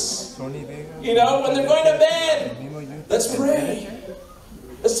Dios. You know, when they're going to bed, let's pray.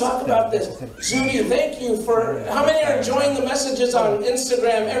 Let's talk about this. Judy, thank you for, how many are enjoying the messages on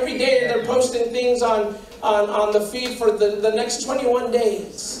Instagram? Every day they're posting things on the feed for the next 21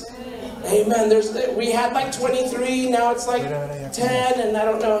 days. Amen. We had like 23, now it's like 10, and I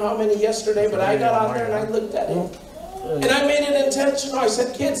don't know how many yesterday, but I got on there and I looked at it. And I made it intentional. I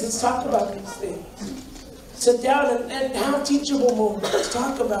said, kids, let's talk about these things. Sit down and have teachable moments. Let's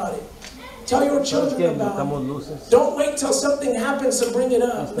talk about it. Tell your children about it. Don't wait till something happens to bring it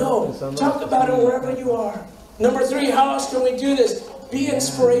up. No, talk about it wherever you are. Number 3, how else can we do this? Be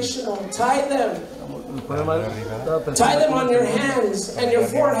inspirational. Tie them. Tie them on your hands and your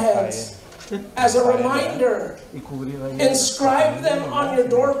foreheads as a reminder. Inscribe them on your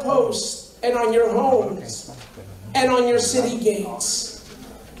doorposts and on your homes and on your city gates.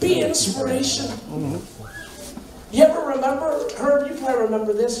 Be inspirational. You ever remember, Herb, you probably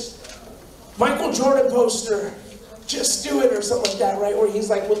remember this, Michael Jordan poster, just do it or something like that, right? Where he's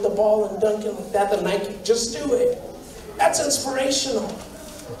like with the ball and dunking like that, the Nike, just do it. That's inspirational.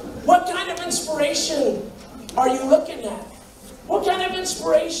 What kind of inspiration are you looking at? What kind of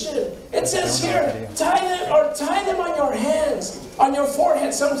inspiration? It says here, tie them on your hands, on your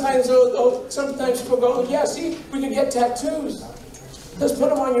forehead. Sometimes people go, oh, yeah, see, we can get tattoos. Just put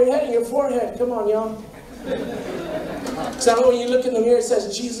them on your head and your forehead. Come on, y'all. So when you look in the mirror, it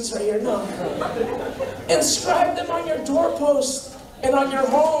says Jesus right here. No. Inscribe them on your doorposts and on your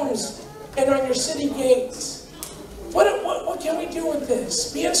homes and on your city gates. What can we do with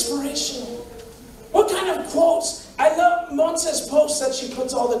this? Be inspirational. What kind of quotes? I love Monse's posts that she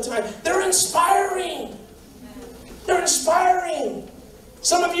puts all the time. They're inspiring. They're inspiring.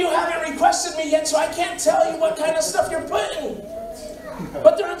 Some of you haven't requested me yet, so I can't tell you what kind of stuff you're putting.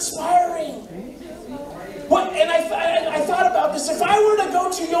 But they're inspiring. And I thought about this. If I were to go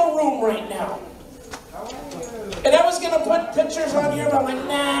to your room right now, and I was going to put pictures on here, but I'm like,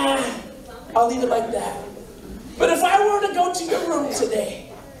 nah, I'll leave it like that. But if I were to go to your room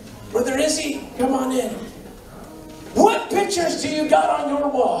today, Brother Izzy, come on in. What pictures do you got on your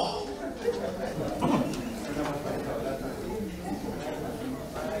wall?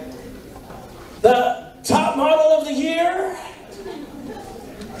 The top model of the year,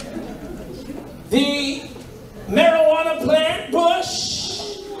 the marijuana plant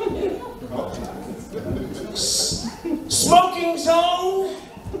bush, smoking zone,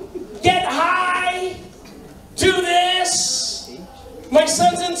 get high, do this. My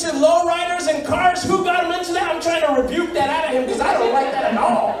son's into lowriders and cars. Who got him into that? I'm trying to rebuke that out of him because I don't like that at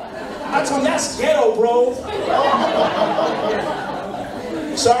all. I told him, that's ghetto, bro.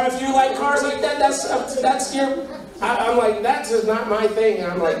 Sorry if you like cars like that. That's your... I'm like, that's just not my thing.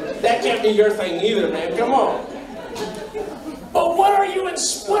 I'm like, that can't be your thing either, man. Come on. But what are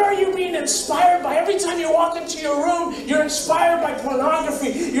you being inspired by? Every time you walk into your room, you're inspired by pornography.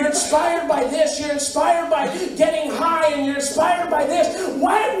 You're inspired by this. You're inspired by getting high, and you're inspired by this.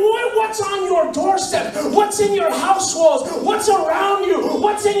 What's on your doorstep? What's in your house walls? What's around you?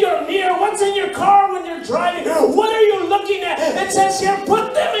 What's in your mirror? What's in your car when you're driving? What are you looking at? It says here,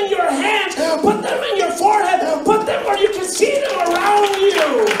 put them in your hands. Put them in your forehead. Put them where you can see them around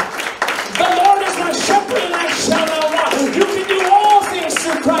you. The Lord is my shepherd, and I shall not want. You can do all things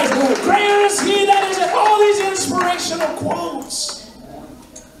through Christ. Greater is He that is in. All these inspirational quotes.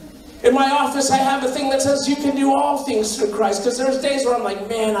 In my office, I have a thing that says you can do all things through Christ. Because there's days where I'm like,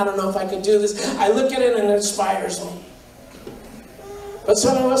 man, I don't know if I can do this. I look at it and it inspires me. But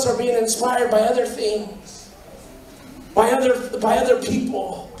some of us are being inspired by other things, by other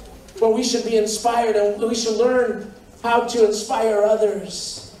people, when we should be inspired, and we should learn how to inspire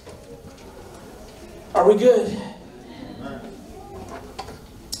others. Are we good?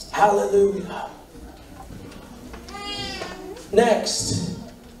 Hallelujah. Next.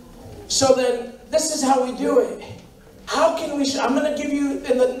 So then, this is how we do it. How can we, I'm going to give you,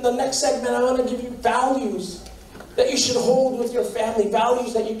 in the next segment, I want to give you values that you should hold with your family,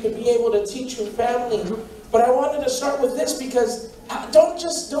 values that you could be able to teach your family. But I wanted to start with this because don't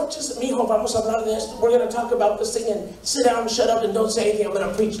just, mijo, vamos a hablar de esto. We're going to talk about this thing and sit down, shut up, and don't say anything. I'm going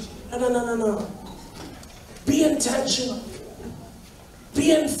to preach. No. Be intentional.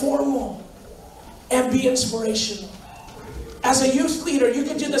 Be informal. And be inspirational. As a youth leader, you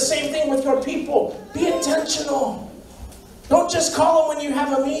can do the same thing with your people. Be intentional. Don't just call them when you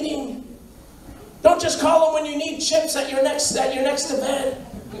have a meeting. Don't just call them when you need chips at your next event.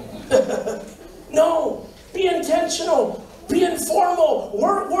 No, be intentional. Be informal.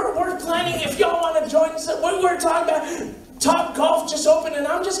 We're planning. If y'all want to join us, we're talking about Top Golf just opened, and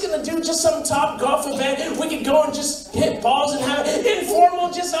I'm just going to do just some Top Golf event. We could go and just hit balls and have it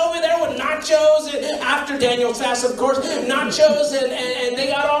informal, just over there with nachos, and after Daniel's fast, of course, nachos, and they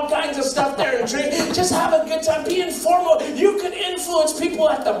got all kinds of stuff there and drink. Just have a good time. Be informal. You can influence people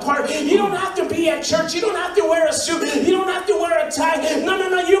at the park. You don't have to be at church. You don't have to wear a suit. You don't have to wear a tie. No.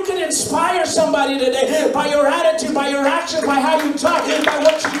 You can inspire somebody today by your attitude, by your actions, by how you talk, by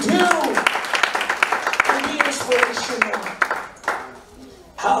what you do. And be inspirational.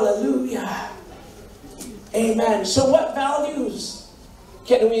 Hallelujah. Amen. So what values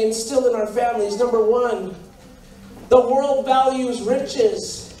can we instill in our families? Number one, the world values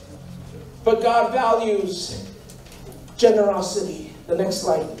riches, but God values generosity. The next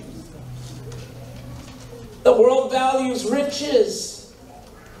slide. The world values riches,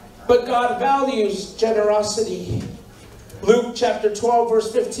 but God values generosity. Luke chapter 12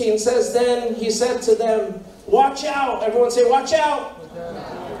 verse 15 says, then he said to them, watch out. Everyone say, watch out.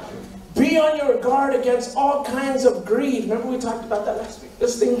 Be on your guard against all kinds of greed. Remember we talked about that last week?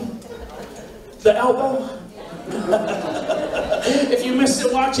 This thing, the elbow. If you missed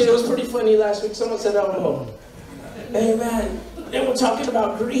it, watch it. It was pretty funny last week. Someone said elbow. Amen. And we're talking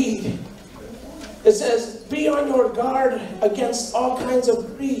about greed. It says, be on your guard against all kinds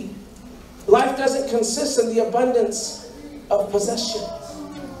of greed. Life doesn't consist in the abundance of possessions.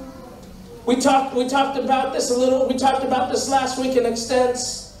 We talked about this a little. We talked about this last week in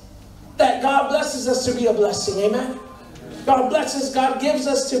extents. That God blesses us to be a blessing. Amen. God blesses, God gives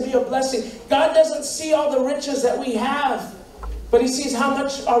us to be a blessing. God doesn't see all the riches that we have, but he sees how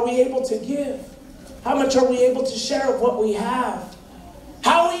much are we able to give. How much are we able to share of what we have.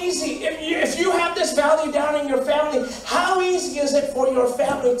 How easy, if you have this value down in your family, how easy is it for your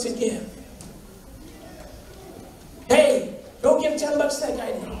family to give? Hey, go give $10 to that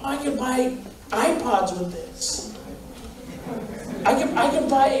guy. No, I can buy iPods with this. I can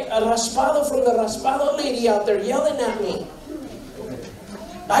buy a raspado from the raspado lady out there yelling at me.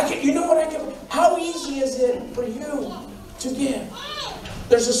 You know what I can? How easy is it for you to give?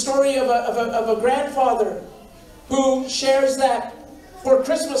 There's a story of a grandfather who shares that for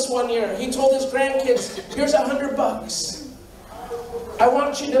Christmas one year, he told his grandkids, here's $100. I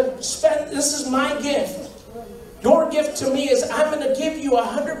want you to spend, this is my gift. Your gift to me is I'm going to give you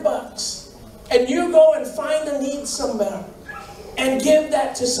 $100. And you go and find a need somewhere. And give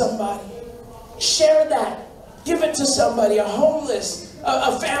that to somebody. Share that. Give it to somebody, a homeless,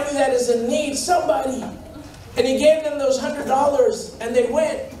 a family that is in need, somebody. And he gave them those $100 and they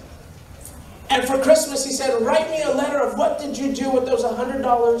went. And for Christmas he said, write me a letter of what did you do with those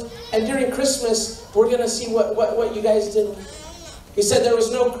 $100, and during Christmas we're going to see what you guys did. He said there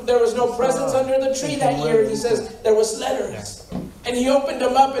was no presents under the tree that year. He says there was letters. And he opened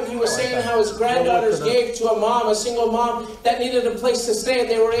them up and he was saying how his granddaughters gave to a mom, a single mom that needed a place to stay, and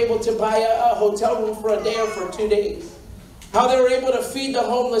they were able to buy a hotel room for a day or for 2 days. How they were able to feed the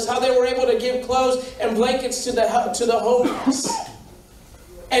homeless, how they were able to give clothes and blankets to the homeless.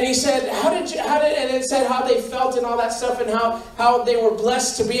 And he said, and it said how they felt and all that stuff, and how they were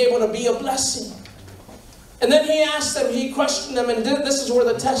blessed to be able to be a blessing. And then he asked them, he questioned them, and this is where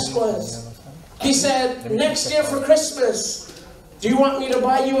the test was. He said, next year for Christmas, do you want me to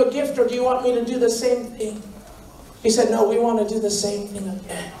buy you a gift, or do you want me to do the same thing? He said, no, we want to do the same thing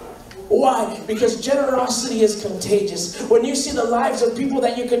again. Why? Because generosity is contagious. When you see the lives of people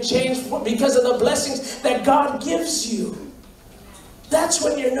that you can change because of the blessings that God gives you, that's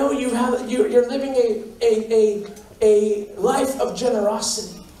when you know you're living a life of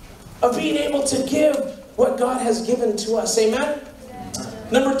generosity, of being able to give what God has given to us. Amen?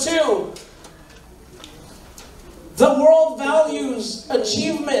 Number 2, the world values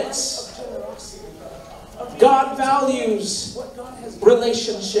achievements. God values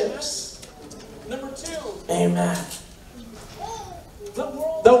relationships. Number 2, amen.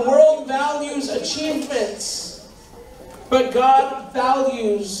 The world values achievements, but God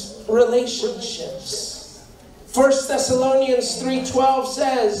values relationships. 1 Thessalonians 3:12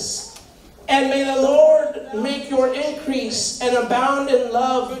 says, "And may the Lord make your increase and abound in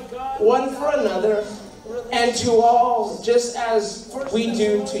love one for another and to all, just as we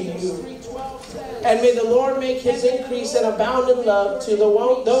do to you." And may the Lord make his increase and abound in love to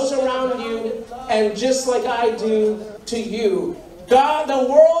those around you, and just like I do to you. God, the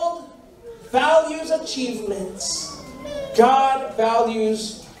world values achievements. God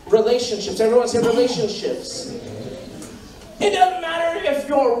values relationships. Everyone say relationships. It doesn't matter if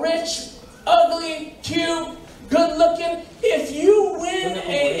you're rich, ugly, cute, good looking. If you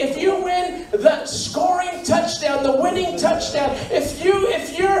win the scoring touchdown, the winning touchdown, if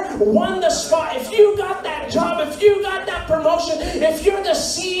you're won the spot, if you got that job, if you got that promotion, if you're the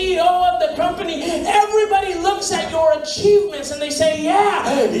CEO of the company, everybody looks at your achievements and they say,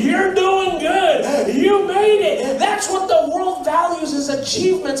 "Yeah, you're doing good. You made it." That's what the world values, is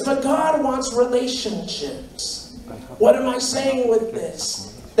achievements, but God wants relationships. What am I saying with this?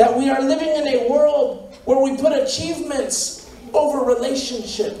 That we are living in a world where we put achievements over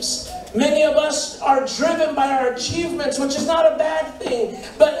relationships. Many of us are driven by our achievements, which is not a bad thing,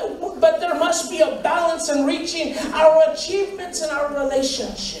 but there must be a balance in reaching our achievements and our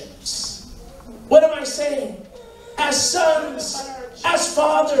relationships. What am I saying? As sons, as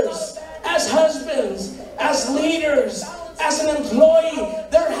fathers, as husbands, as leaders, as an employee,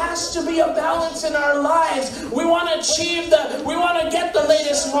 there has to be a balance in our lives. We want to we want to get the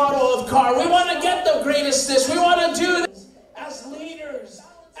latest model of car. We want to get the greatest this. We want to do this. As leaders,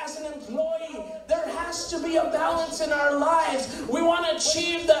 as an employee, there has to be a balance in our lives. We want to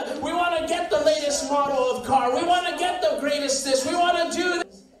we want to get the latest model of car. We want to get the greatest this. We want to do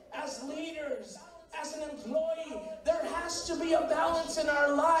this. As leaders, as an employee, there has to be a balance in our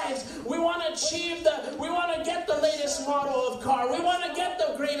lives. We want to we want to get the latest model of car. We want to get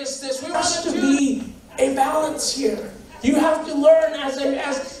the greatest this. We want to be a balance here. You have to learn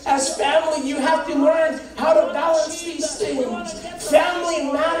as family, you have to learn how to balance these things.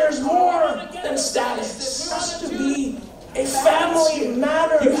 Family matters more than status. There has to be a family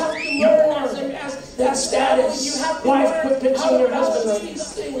matters. You have to learn as status. Wife, quit pitching your husband on these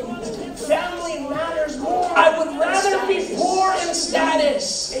things. Family matters more. I would rather be poor in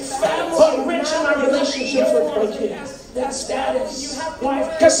status, but rich in my relationships with my kids. That's status.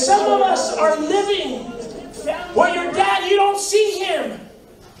 Because some of us are living where your dad, you don't see him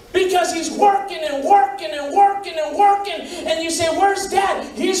because he's working and working and working and working. And you say, "Where's dad?"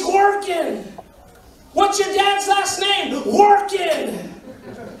 He's working. What's your dad's last name? Working.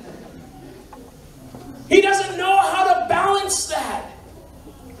 He doesn't know how to balance that.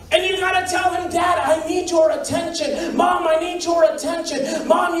 And you got to tell him, "Dad, I need your attention. Mom, I need your attention.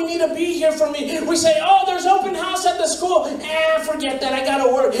 Mom, you need to be here for me." We say, "Oh, there's open house at the school." Forget that. I got to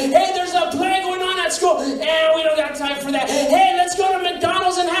work. "Hey, there's a play going on at school." We don't got time for that. "Hey, let's go to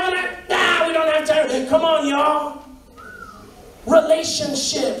McDonald's and have a..." We don't have time. Come on, y'all.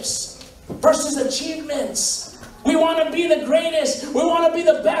 Relationships versus achievements. We want to be the greatest. We want to be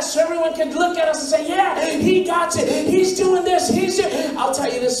the best, so everyone can look at us and say, "Yeah, he got it. He's doing this. He's doing..." I'll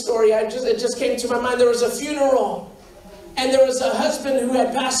tell you this story. It just came to my mind. There was a funeral, and there was a husband who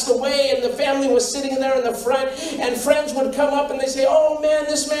had passed away, and the family was sitting there in the front, and friends would come up and they say, "Oh man,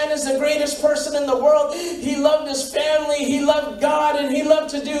 this man is the greatest person in the world. He loved his family. He loved God, and he loved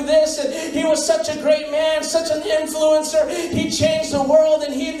to do this, and he was such a great man, such an influencer. He changed the world,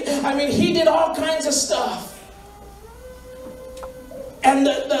 and he did all kinds of stuff." And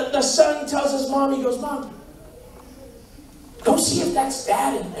the son tells his mom, he goes, "Mom, go see if that's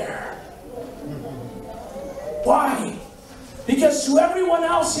dad in there." Why? Because to everyone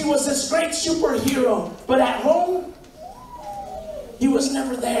else, he was this great superhero. But at home, he was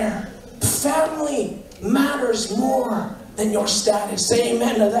never there. Family matters more than your status. Say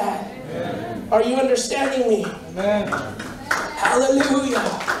amen to that. Amen. Are you understanding me? Amen. Hallelujah.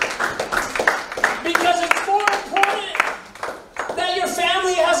 Because it's more important that your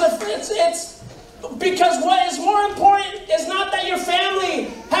family has because what is more important is not that your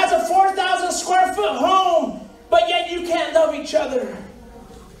family has a 4,000 square foot home, but yet you can't love each other.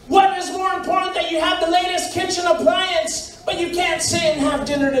 What is more important that you have the latest kitchen appliance, but you can't sit and have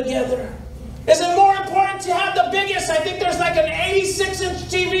dinner together? Is it more important to have the biggest, I think there's like an 86-inch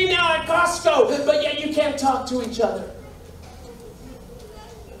TV now at Costco, but yet you can't talk to each other?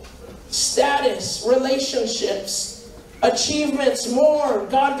 status, relationships, achievements more.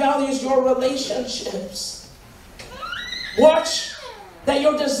 God values your relationships. Watch that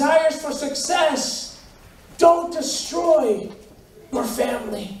your desires for success don't destroy your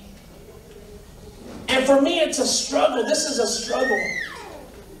family. And for me, it's a struggle. This is a struggle.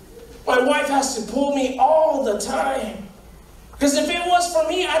 My wife has to pull me all the time. Because if it was for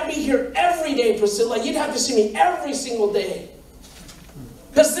me, I'd be here every day, Priscilla. You'd have to see me every single day.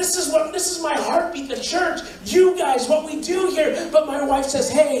 Because this is my heartbeat, the church. You guys, what we do here. But my wife says,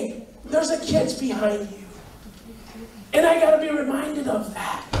 hey, there's a kid's behind you. And I got to be reminded of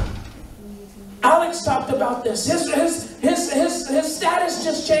that. Alex talked about this. His status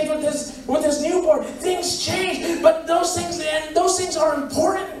just changed with his newborn. Things change, but those things are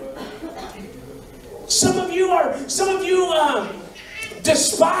important. Some of you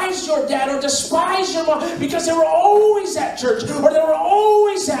despise your dad or despise your mom because they were always at church or they were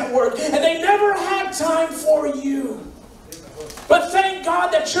always at work and they never had time for you. But thank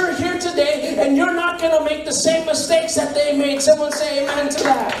God that you're here today and you're not going to make the same mistakes that they made. Someone say amen to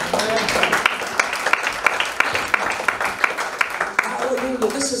that.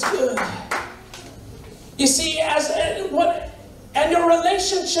 Hallelujah. This is good. You see, and your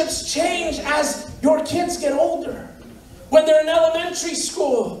relationships change as your kids get older. When they're in elementary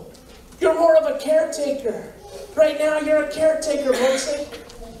school, you're more of a caretaker. Right now, you're a caretaker, Rosie.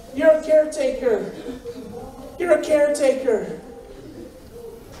 You're a caretaker. You're a caretaker.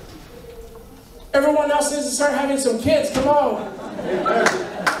 Everyone else needs to start having some kids. Come on.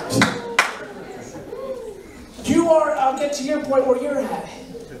 You are, I'll get to your point where you're at.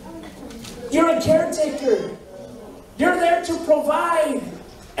 You're a caretaker. You're there to provide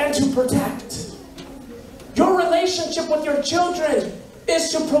and to protect. Your relationship with your children is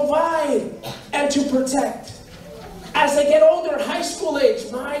to provide and to protect. As they get older, high school age,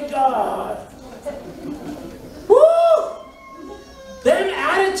 my God. Woo! Them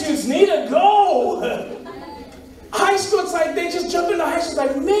attitudes need to go. High school, it's like they just jump into high school.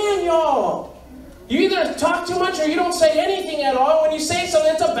 It's like, man, y'all. You either talk too much or you don't say anything at all. When you say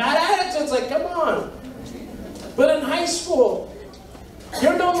something, it's a bad attitude. It's like, come on. But in high school,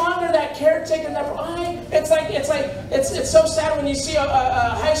 you're no longer that caretaker. It's so sad when you see a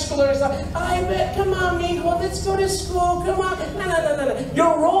high schooler. It's like, I bet, come on, mijo, let's go to school. Come on. No.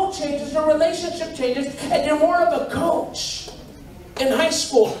 Your role changes, your relationship changes, and you're more of a coach. In high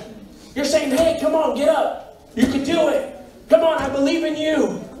school, you're saying, hey, come on, get up. You can do it. Come on, I believe in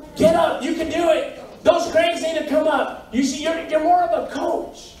you. Get up, you can do it. Those grades need to come up. You see, you're more of a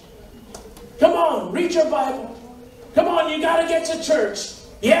coach. Come on, read your Bible. Come on, you got to get to church.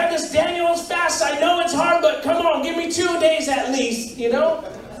 Yeah, this Daniel's fast. I know it's hard, but come on, give me 2 days at least, you know?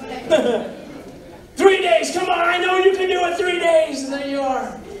 3 days, come on, I know you can do it 3 days. And there you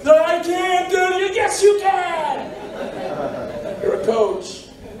are. No, I can't do it. Yes, you can. You're a coach.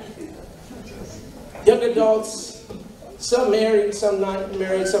 Young adults, some married, some not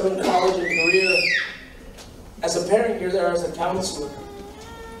married, some in college and career. As a parent, you're there as a counselor.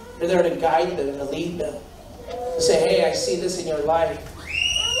 You're there to guide them, to lead them. To say, hey, I see this in your life.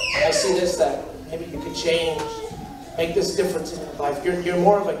 I see this that maybe you could change. Make this difference in your life. You're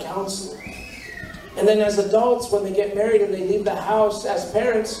more of a counselor. And then as adults, when they get married and they leave the house, as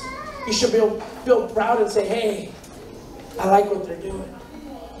parents, you should feel proud and say, hey, I like what they're doing.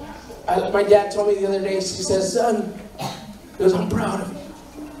 My dad told me the other day, he says, son, he goes, I'm proud of you.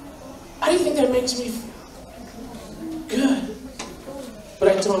 How do you think that makes me feel? Good. But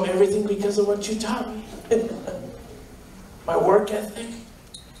I told him everything because of what you taught me. My work ethic,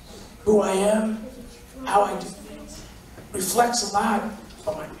 who I am, how I do things, reflects a lot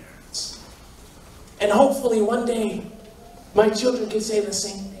on my parents. And hopefully one day, my children can say the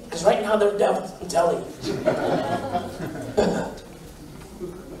same thing. Because right now they're devils, I'm telling you.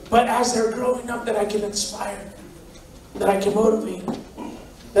 But as they're growing up, that I can inspire them, that I can motivate them,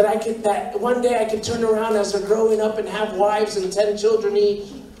 that one day I can turn around as they're growing up and have wives and 10 children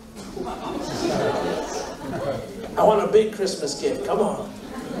each. I want a big Christmas gift, come on.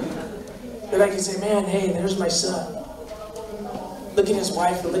 That I can say, man, hey, there's my son. Look at his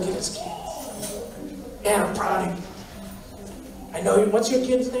wife and look at his kids. Man, I'm proud of you. I know you. What's your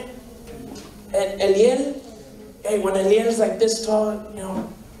kid's name? And Eliel? Hey, when Eliel's like this tall, you know,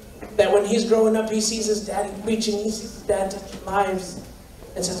 that when he's growing up, he sees his dad preaching, he sees his dad touching lives,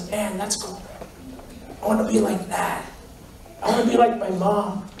 and says, man, that's cool. I want to be like that. I want to be like my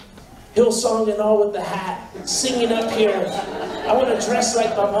mom. Hillsong and all with the hat, singing up here. I want to dress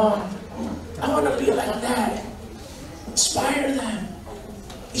like my mom. I want to be like that. Inspire them.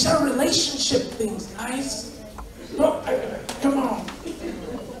 These are relationship things, guys. Look, come on.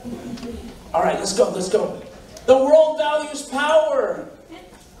 All right, let's go, let's go. The world values power.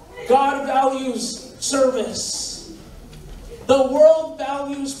 God values service. The world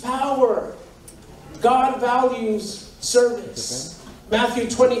values power. God values service. Matthew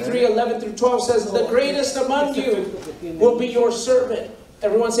 23:11-12 says, the greatest among you will be your servant.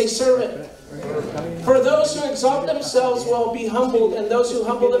 Everyone say servant. For those who exalt themselves will be humbled, and those who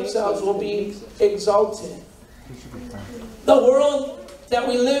humble themselves will be exalted. The world that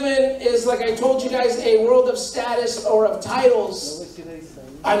we live in is, like I told you guys, a world of status or of titles.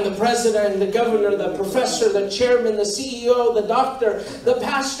 I'm the president, the governor, the professor, the chairman, the CEO, the doctor, the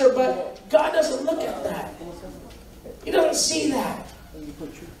pastor, but God doesn't look at that. He doesn't see that.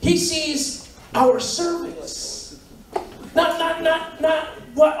 He sees our service. Not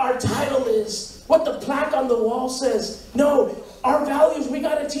what our title is, what the plaque on the wall says. No, our values, we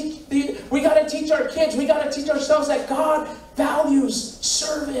gotta teach our kids, we gotta teach ourselves that God values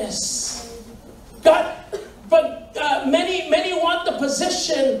service. Many want the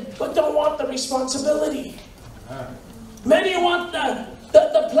position, but don't want the responsibility. Many want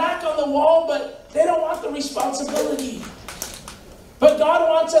the plaque on the wall, but they don't want the responsibility. But God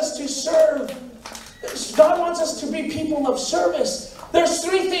wants us to serve. God wants us to be people of service. There's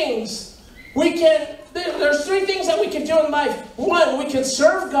three things there's three things that we can do in life. One, we can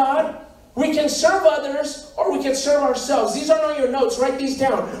serve God, we can serve others, or we can serve ourselves. These aren't on your notes. Write these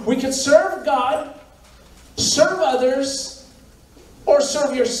down. We can serve God, serve others, or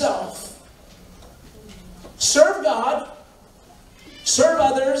serve yourself. Serve God, serve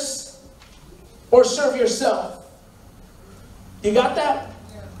others, or serve yourself. You got that?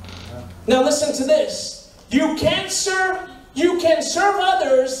 Now listen to this. You can serve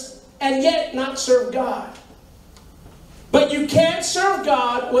others and yet not serve God. But you can't serve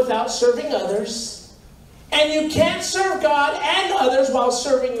God without serving others. And you can't serve God and others while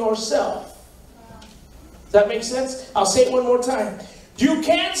serving yourself. Does that make sense? I'll say it one more time. You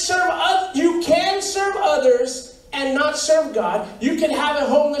can serve others and not serve God. You can have a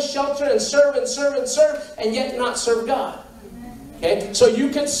homeless shelter and serve and yet not serve God. Okay? So you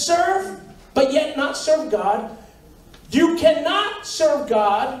can serve but yet not serve God. You cannot serve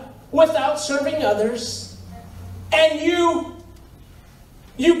God without serving others. And you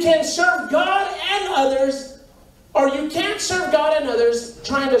can serve God and others, or you can't serve God and others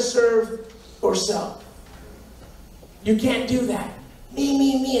trying to serve yourself. You can't do that.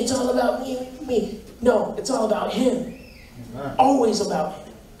 Me, it's all about me. No, it's all about Him. Always about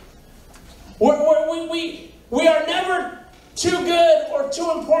Him. We are never too good or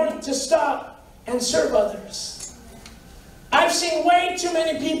too important to stop and serve others. I've seen way too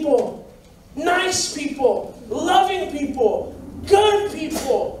many people, nice people, loving people, good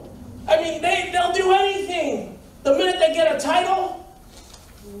people. I mean, they'll do anything. The minute they get a title,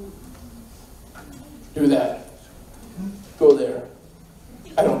 do that. Go there.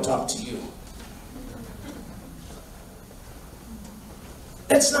 I don't talk to you.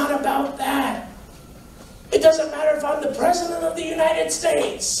 It's not about that. It doesn't matter if I'm the President of the United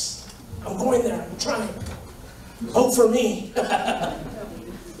States. I'm going there. I'm trying. Vote for me.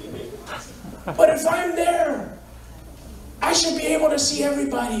 But if I'm there, I should be able to see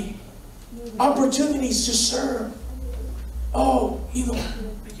everybody. Opportunities to serve. Oh, Elo,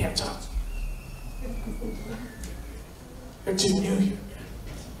 I can't talk to you. You're too new here.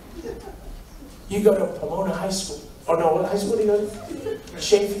 You go to Pomona High School. Oh no, what high school do you go to?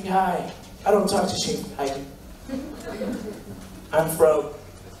 Shafee High. I don't talk to Shafee High. I'm from,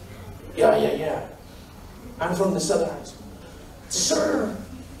 yeah. I'm from the Southern High School. Serve.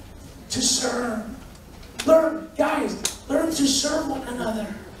 To serve. Learn, guys, learn to serve one another.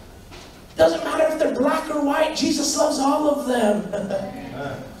 Doesn't matter if they're black or white, Jesus loves all of them.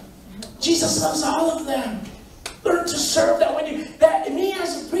 Jesus loves all of them. Learn to serve me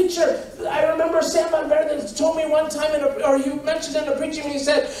as a preacher, I remember Sam Van Verden told me one time, or you mentioned in a preaching, he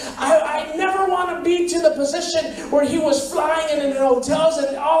said, I never want to be to the position where he was flying in hotels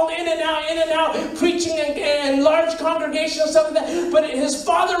and all in and out, preaching in large congregations and stuff like that. But his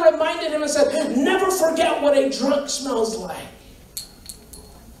father reminded him and said, never forget what a drunk smells like.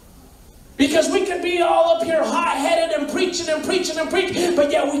 Because we can be all up here hot-headed and preaching,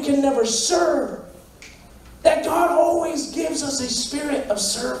 but yet we can never serve. That God always gives us a spirit of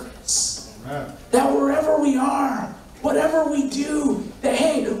service. Amen. That wherever we are, whatever we do, that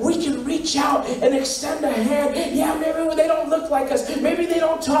hey, we can reach out and extend a hand. Yeah, maybe they don't look like us. Maybe they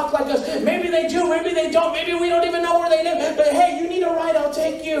don't talk like us. Maybe they do, maybe they don't. Maybe we don't even know where they live. But hey, you need a ride, I'll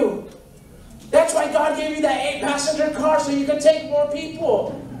take you. That's why God gave you that 8-passenger car so you can take more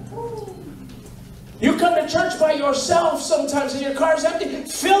people. You come to church by yourself sometimes and your car's empty.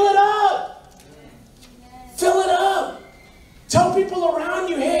 Fill it up.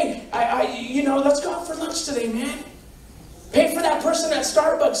 you know, let's go out for lunch today, man. Pay for that person at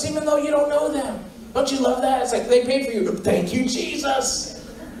Starbucks, even though you don't know them. Don't you love that? It's like they pay for you. Thank you, Jesus.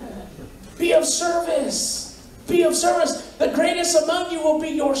 Be of service. Be of service. The greatest among you will be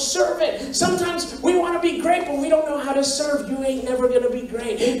your servant. Sometimes we want to be great, but we don't know how to serve. You ain't never going to be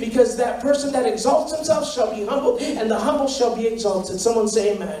great, because that person that exalts himself shall be humbled, and the humble shall be exalted. Someone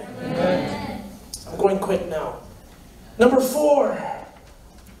say amen. Amen. I'm going quick now. Number 4.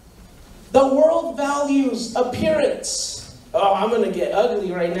 The world values appearance. Oh, I'm going to get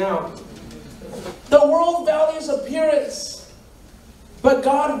ugly right now. The world values appearance, but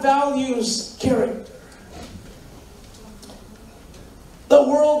God values character. The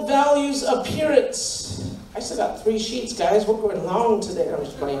world values appearance. I still got 3 sheets, guys. We're going long today. I'm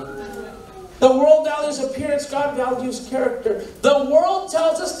just playing. The world values appearance. God values character. The world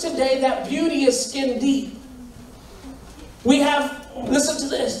tells us today that beauty is skin deep. We have, listen to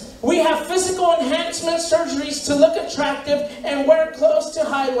this, we have physical enhancement surgeries to look attractive and wear clothes to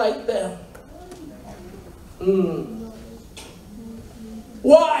highlight them.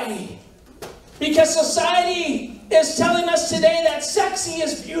 Why? Because society is telling us today that sexy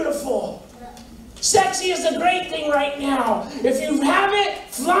is beautiful. Sexy is the great thing right now. If you have it,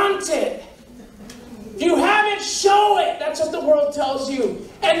 flaunt it. If you have it, show it. That's what the world tells you.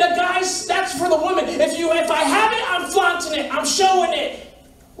 And the guys, that's for the women. If I have it, I'm flaunting it. I'm showing it.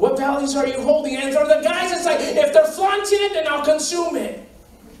 What values are you holding? And for the guys, it's like, if they're flaunting it, then I'll consume it.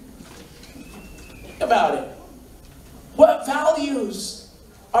 Think about it. What values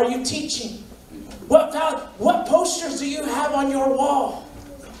are you teaching? What posters do you have on your wall?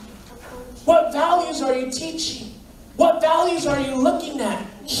 What values are you teaching? What values are you looking at,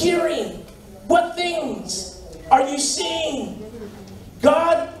 hearing? What things are you seeing?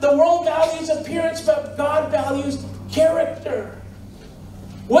 The world values appearance, but God values character.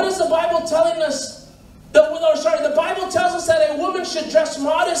 What is the Bible telling us? The Bible tells us that a woman should dress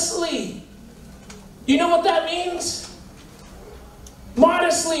modestly. You know what that means?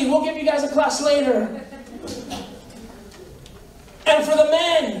 Modestly. We'll give you guys a class later. And for the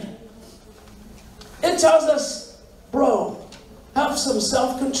men, it tells us, bro, have some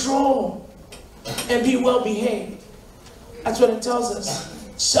self-control and be well-behaved. That's what it tells us.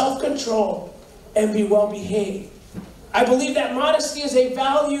 Self-control and be well-behaved. I believe that modesty is a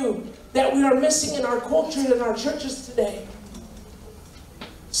value that we are missing in our culture and in our churches today.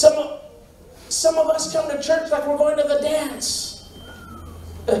 Some of us come to church like we're going to the dance.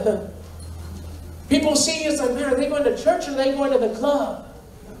 People see you, it's like, man, are they going to church or are they going to the club?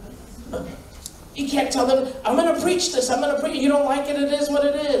 You can't tell them, I'm going to preach this, I'm going to preach. You don't like it, it is what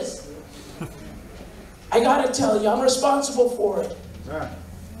it is. I got to tell you, I'm responsible for it.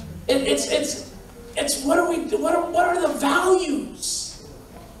 It's what are the values?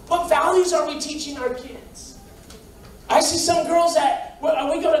 What values are we teaching our kids? I see some girls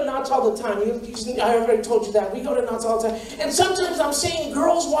we go to Knott's all the time. I already told you that. We go to Knott's all the time. And sometimes I'm seeing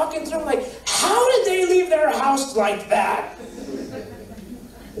girls walking through, like, how did they leave their house like that?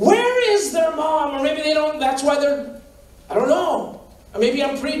 Where is their mom? Or maybe they don't, that's why I don't know. Or maybe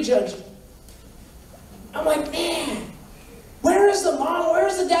I'm prejudging. I'm like, man, where is the mom? Where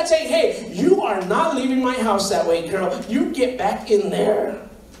is the dad saying, hey, you are not leaving my house that way, girl. You get back in there.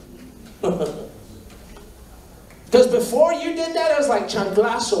 Because before you did that, it was like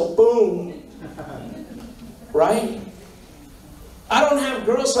chanclazo, boom. Right? I don't have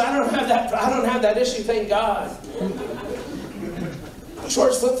girls, so I don't have that issue, thank God.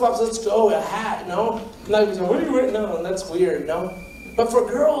 Shorts, flip-flops, let's go, a hat, no? I'm not going, what are you wearing? No, that's weird, no? But for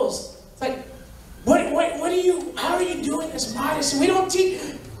girls, it's like, how are you doing this modesty? We don't teach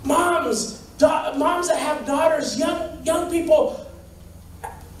moms that have daughters, young people,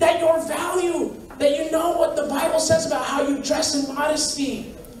 that your value, that you know what the Bible says about how you dress in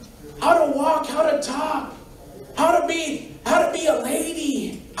modesty, how to walk, how to talk, how to be a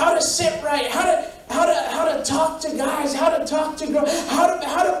lady, how to sit right, how to talk to guys, how to talk to girls, how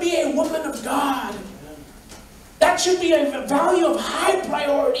to be a woman of God. That should be a value of high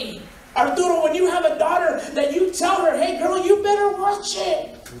priority. Arturo, when you have a daughter, that you tell her, hey girl, you better watch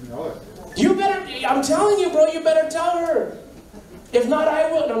it. You better, I'm telling you, bro, you better tell her. If not,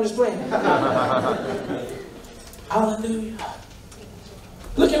 I will. No, I'm just playing. Hallelujah.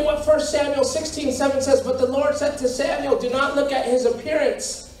 Look at what 1 Samuel 16:7 says. But the Lord said to Samuel, do not look at his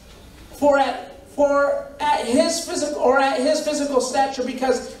appearance, for at his physical stature,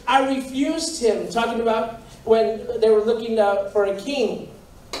 because I refused him. Talking about when they were looking for a king.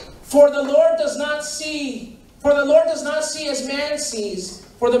 For the Lord does not see as man sees.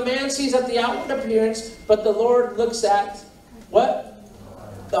 For the man sees at the outward appearance, but the Lord looks at what?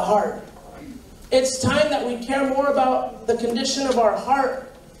 The heart. It's time that we care more about the condition of our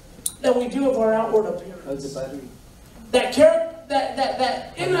heart than we do of our outward appearance.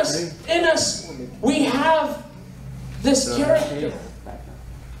 That in us, we have this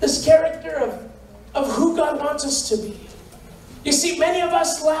character of who God wants us to be. You see, many of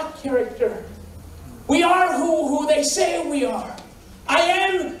us lack character. We are who they say we are. I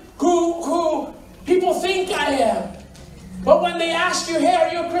am who people think I am. But when they ask you, hey, are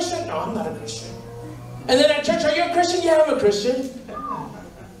you a Christian? No, I'm not a Christian. And then at church, are you a Christian? Yeah, I'm a Christian.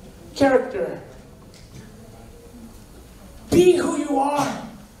 Character. Be who you are.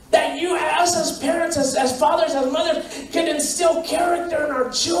 That you, us as parents, as fathers, as mothers, can instill character in our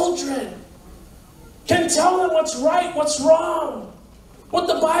children. Can tell them what's right, what's wrong. What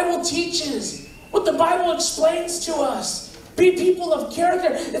the Bible teaches. What the Bible explains to us. Be people of character.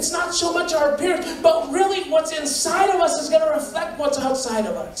 It's not so much our appearance, but really what's inside of us is going to reflect what's outside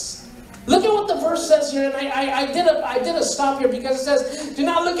of us. Look at what the verse says here, and I did a stop here because it says, do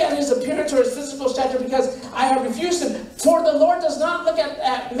not look at his appearance or his physical stature because I have refused him. For the Lord does not look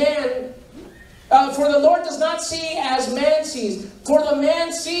at man, for the Lord does not see as man sees. For the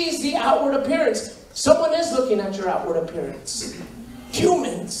man sees the outward appearance. Someone is looking at your outward appearance.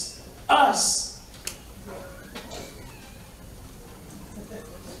 Humans, us.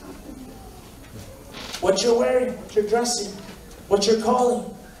 What you're wearing, what you're dressing, what you're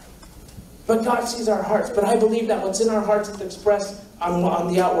calling. But God sees our hearts. But I believe that what's in our hearts is expressed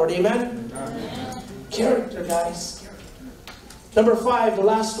on the outward. Amen? Amen? Character, guys. Number 5, the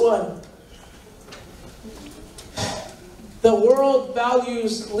last one. The world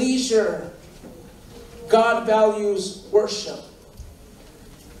values leisure. God values worship.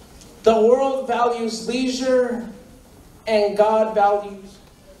 The world values leisure and God values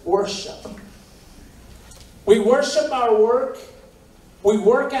worship. We worship our work, we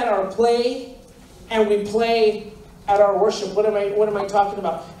work at our play, and we play at our worship. What am I talking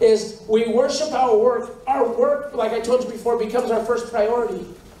about? Is we worship our work. Our work, like I told you before, becomes our first priority.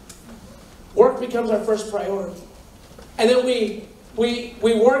 Work becomes our first priority. And then we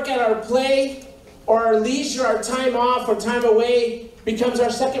work at our play, or our leisure, our time off, or time away becomes our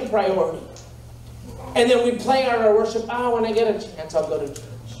second priority. And then we play at our worship. When I get a chance, I'll go to church.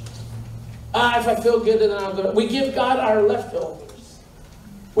 If I feel good, then I'll go. We give God our leftovers.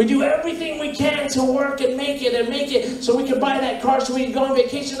 We do everything we can to work and make it so we can buy that car, so we can go on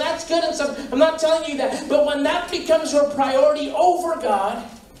vacation. That's good and stuff. I'm not telling you that. But when that becomes your priority over God,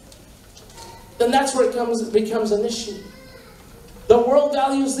 then that's where it becomes an issue. The world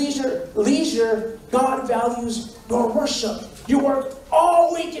values leisure. God values your worship. You work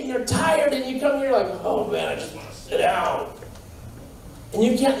all week and you're tired and you come here like, oh man, I just want to sit down. And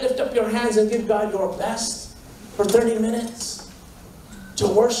you can't lift up your hands and give God your best for 30 minutes to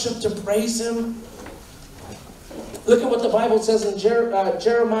worship, to praise Him. Look at what the Bible says in Jeremiah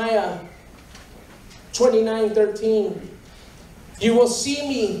 29:13. You will see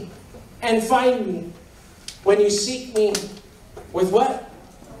me and find me when you seek me with what?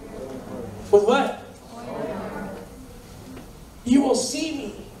 With what? You will see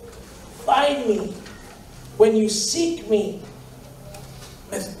me, find me when you seek me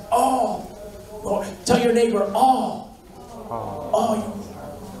with all. Lord, tell your neighbor all. All your heart.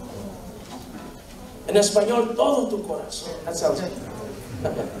 En español, todo tu corazón. That sounds good.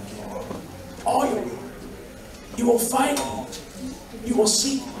 All your heart. You will find me. You will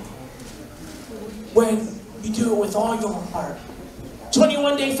seek me when you do it with all your heart.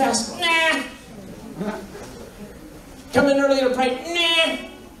 21-day fast. Nah. Come in early to pray. Nah.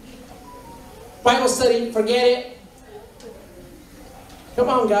 Bible study. Forget it. Come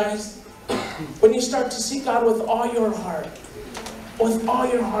on, guys. When you start to seek God with all your heart,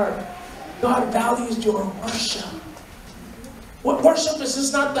 God values your worship. What worship is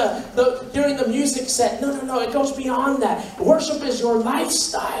just not the during the music set. No. It goes beyond that. Worship is your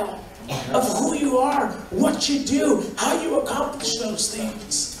lifestyle of who you are, what you do, how you accomplish those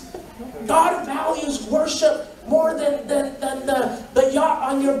things. God values worship more than the yacht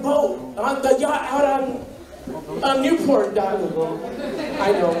on your boat, on the yacht out on Newport.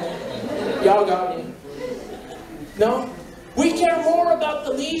 I know. Y'all got me. No? We care more about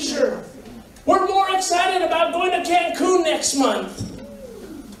the leisure. We're more excited about going to Cancun next month.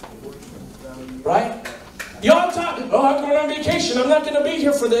 Right? Y'all talk, I'm going on vacation. I'm not going to be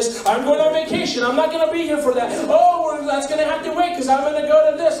here for this. I'm going on vacation. I'm not going to be here for that. That's going to have to wait because I'm going to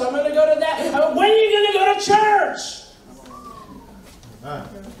go to this. I'm going to go to that. When are you going to go to church?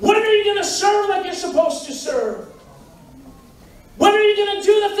 When are you going to serve like you're supposed to serve? When are you going to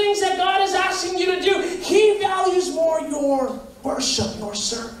do the things that God is asking you to do? He values more your worship, your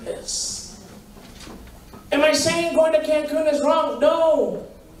service. Am I saying going to Cancun is wrong? No.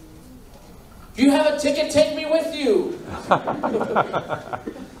 If you have a ticket, take me with you.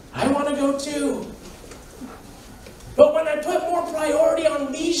 I want to go too. But when I put more priority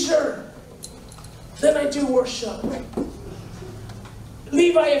on leisure than I do worship.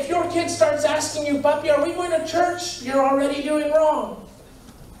 Levi, if your kid starts asking you, Papi, are we going to church? You're already doing wrong.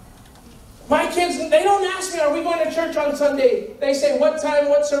 My kids, they don't ask me, are we going to church on Sunday? They say, what time,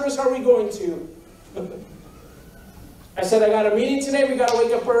 what service are we going to? I said, I got a meeting today, we got to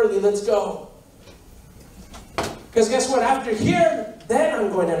wake up early, let's go. Because guess what, after here, then I'm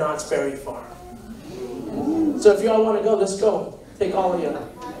going to Knott's Berry Farm. So if y'all want to go, let's go. Take all of you.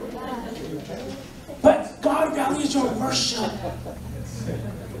 But God values your worship.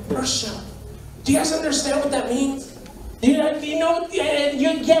 Worship. Do you guys understand what that means? You know,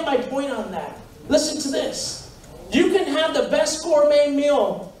 you get my point on that. Listen to this. You can have the best gourmet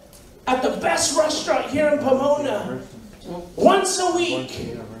meal at the best restaurant here in Pomona once a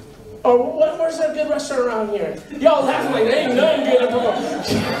week. Or where's a good restaurant around here? Y'all laughing like there ain't nothing good in Pomona.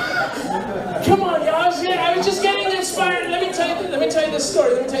 Come on, y'all. I was just getting inspired. Let me tell you this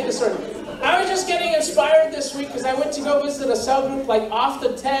story. I was just getting inspired this week because I went to go visit a cell group like off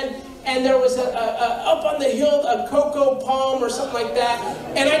the 10, and there was up on the hill a cocoa palm or something like that.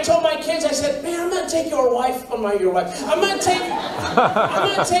 And I told my kids, I said, man, I'm gonna take your wife. I'm gonna take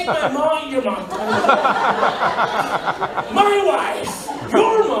my mom, your mom. My wife,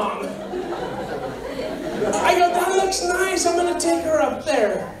 your mom. I go, that looks nice. I'm gonna take her up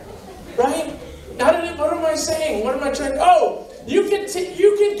there, right? What am I saying? What am I trying? Oh, you could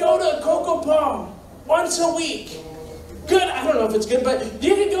go to a Cocoa Palm once a week. Good. I don't know if it's good, but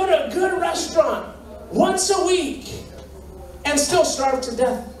you could go to a good restaurant once a week and still starve to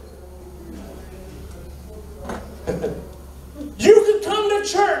death. You could come to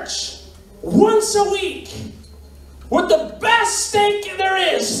church once a week with the best steak there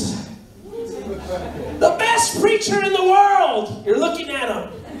is. The best preacher in the world. You're looking at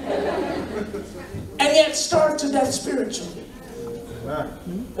him. And yet starve to death spiritually.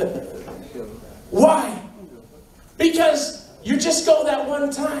 Why? Because you just go that one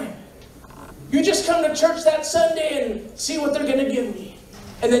time. You just come to church that Sunday and see what they're going to give me.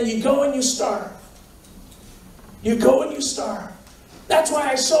 And then you go and you starve. You go and you starve. That's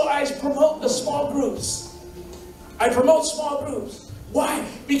why I promote the small groups. I promote small groups. Why?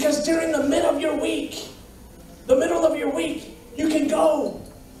 Because during the middle of your week, you can go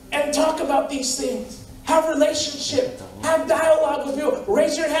and talk about these things. Have relationship. Have dialogue with people.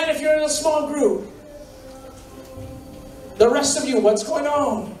 Raise your hand if you're in a small group. The rest of you, what's going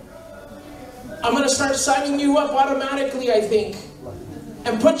on? I'm going to start signing you up automatically, I think,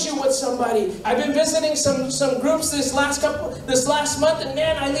 and put you with somebody. I've been visiting some groups this last month, and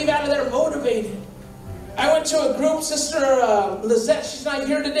man, I leave out of there motivated. I went to a group, Sister Lizette, she's not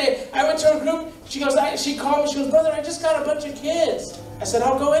here today. I went to a group, she called me, she goes, brother, I just got a bunch of kids. I said,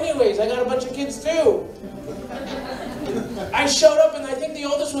 I'll go anyways, I got a bunch of kids too. I showed up and I think the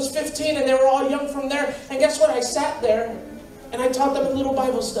oldest was 15 and they were all young from there. And guess what, I sat there and I taught them a little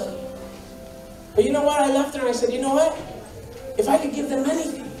Bible study. But you know what, I left there and I said, you know what, if I could give them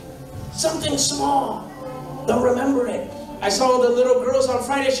anything, something small, they'll remember it. I saw the little girls on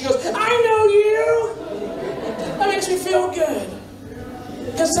Friday, she goes, I know you. That makes me feel good.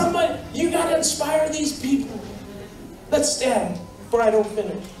 Because you got to inspire these people. Let's stand before I don't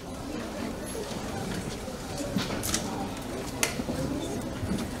finish.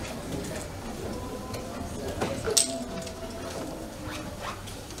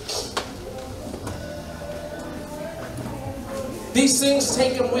 These things,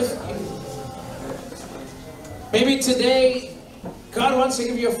 take them with you. Maybe today, God wants to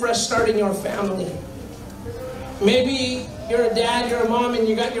give you a fresh start in your family. Maybe you're a dad, you're a mom, and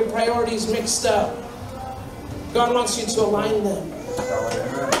you got your priorities mixed up. God wants you to align them.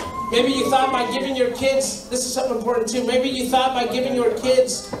 Maybe you thought by giving your kids, this is something important too, maybe you thought by giving your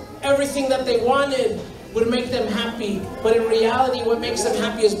kids everything that they wanted would make them happy. But in reality, what makes them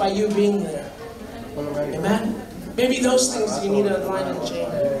happy is by you being there. Amen? Maybe those things you need to align and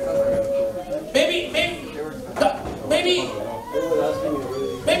change.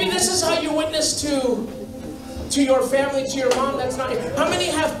 Maybe this is how you witness to your family, to your mom that's not here. How many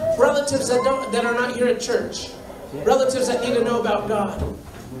have relatives that are not here at church? Relatives that need to know about God.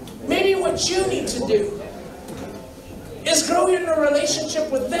 Maybe what you need to do is grow in a relationship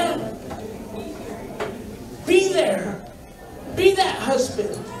with them. Be there. Be that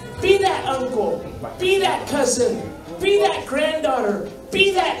husband. Be that uncle. Be that cousin. Be that granddaughter.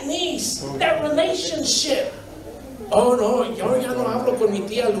 Be that niece. That relationship. Oh, no, yo ya no hablo con mi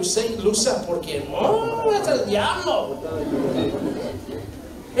tía Lusa porque no, es el diablo.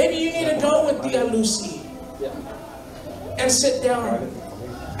 Maybe you need to go with Tia Lucy and sit down.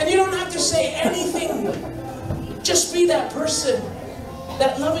 And you don't have to say anything. Just be that person,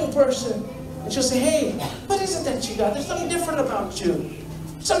 that loving person. And she'll say, hey, what is it that you got? There's something different about you.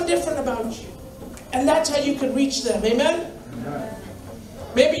 Something different about you. And that's how you can reach them. Amen?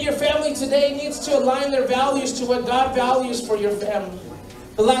 Maybe your family today needs to align their values to what God values for your family.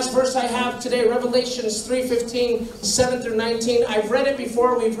 The last verse I have today, Revelation 3:15, 7 through 19. I've read it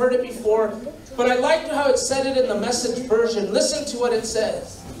before, we've heard it before, but I like how it said it in the Message version. Listen to what it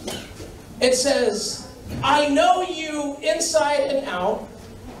says. It says, I know you inside and out,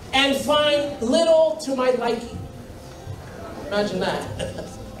 and find little to my liking. Imagine that.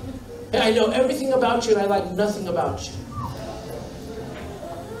 I know everything about you, and I like nothing about you.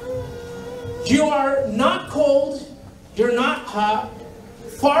 You are not cold, you're not hot.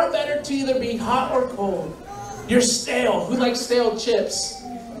 Far better to either be hot or cold. You're stale. Who likes stale chips?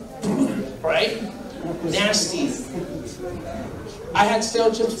 Right? Nasty. I had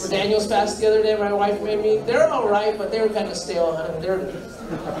stale chips for Daniel's fast the other day. My wife made me. They're all right, but they were kind of stale, huh?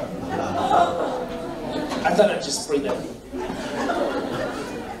 I thought I'd just bring them.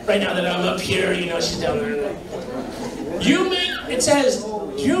 Right now that I'm up here, you know, she's down there. It says,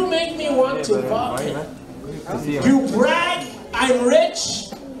 you make me want to vomit. You brag, I'm rich,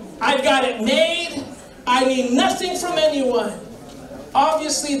 I've got it made, I need nothing from anyone.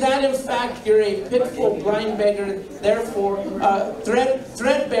 Obviously that in fact you're a pitiful blind beggar, therefore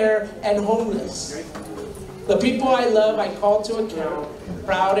threadbare and homeless. The people I love I call to account,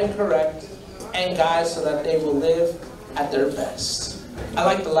 proud and correct, and guide so that they will live at their best. I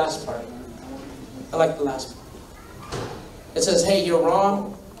like the last part. I like the last part. It says, hey, you're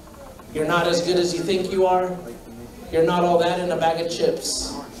wrong. You're not as good as you think you are. You're not all that in a bag of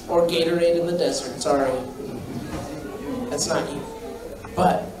chips or Gatorade in the desert. Sorry. That's not you.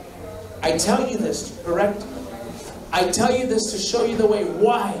 But I tell you this to correct you. I tell you this to show you the way.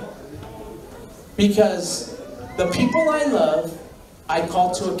 Why? Because the people I love, I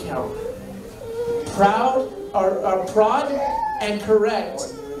call to account. Prod and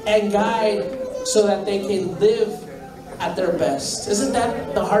correct and guide so that they can live at their best. Isn't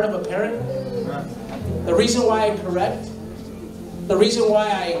that the heart of a parent? The reason why I correct, the reason why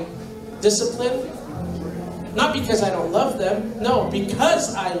I discipline, not because I don't love them, no,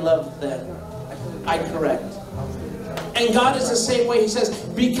 because I love them, I correct. And God is the same way. He says,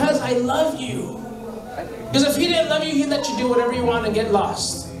 because I love you. Because if He didn't love you, He'd let you do whatever you want and get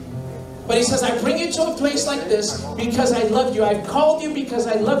lost. But He says, I bring you to a place like this because I love you. I've called you because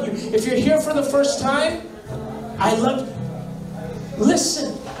I love you. If you're here for the first time, I love you.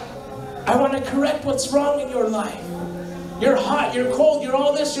 Listen, I want to correct what's wrong in your life. You're hot, you're cold, you're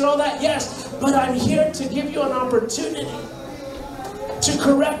all this, you're all that. Yes, but I'm here to give you an opportunity to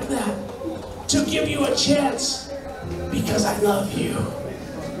correct that, to give you a chance because I love you.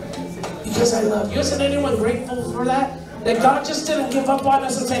 Because I love you. Isn't anyone grateful for that? That God just didn't give up on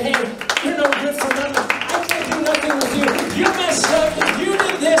us and say, hey, you're no good for nothing. I can't do nothing with you. You messed up. You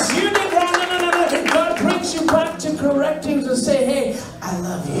did this. You did wrong. No, no, no, no. God brings you back to correct you to say, hey, I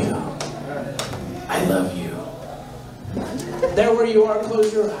love you. I love you. There where you are,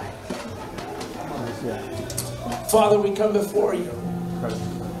 close your eye. Father, we come before you.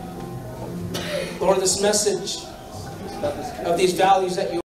 Lord, this message of these values that you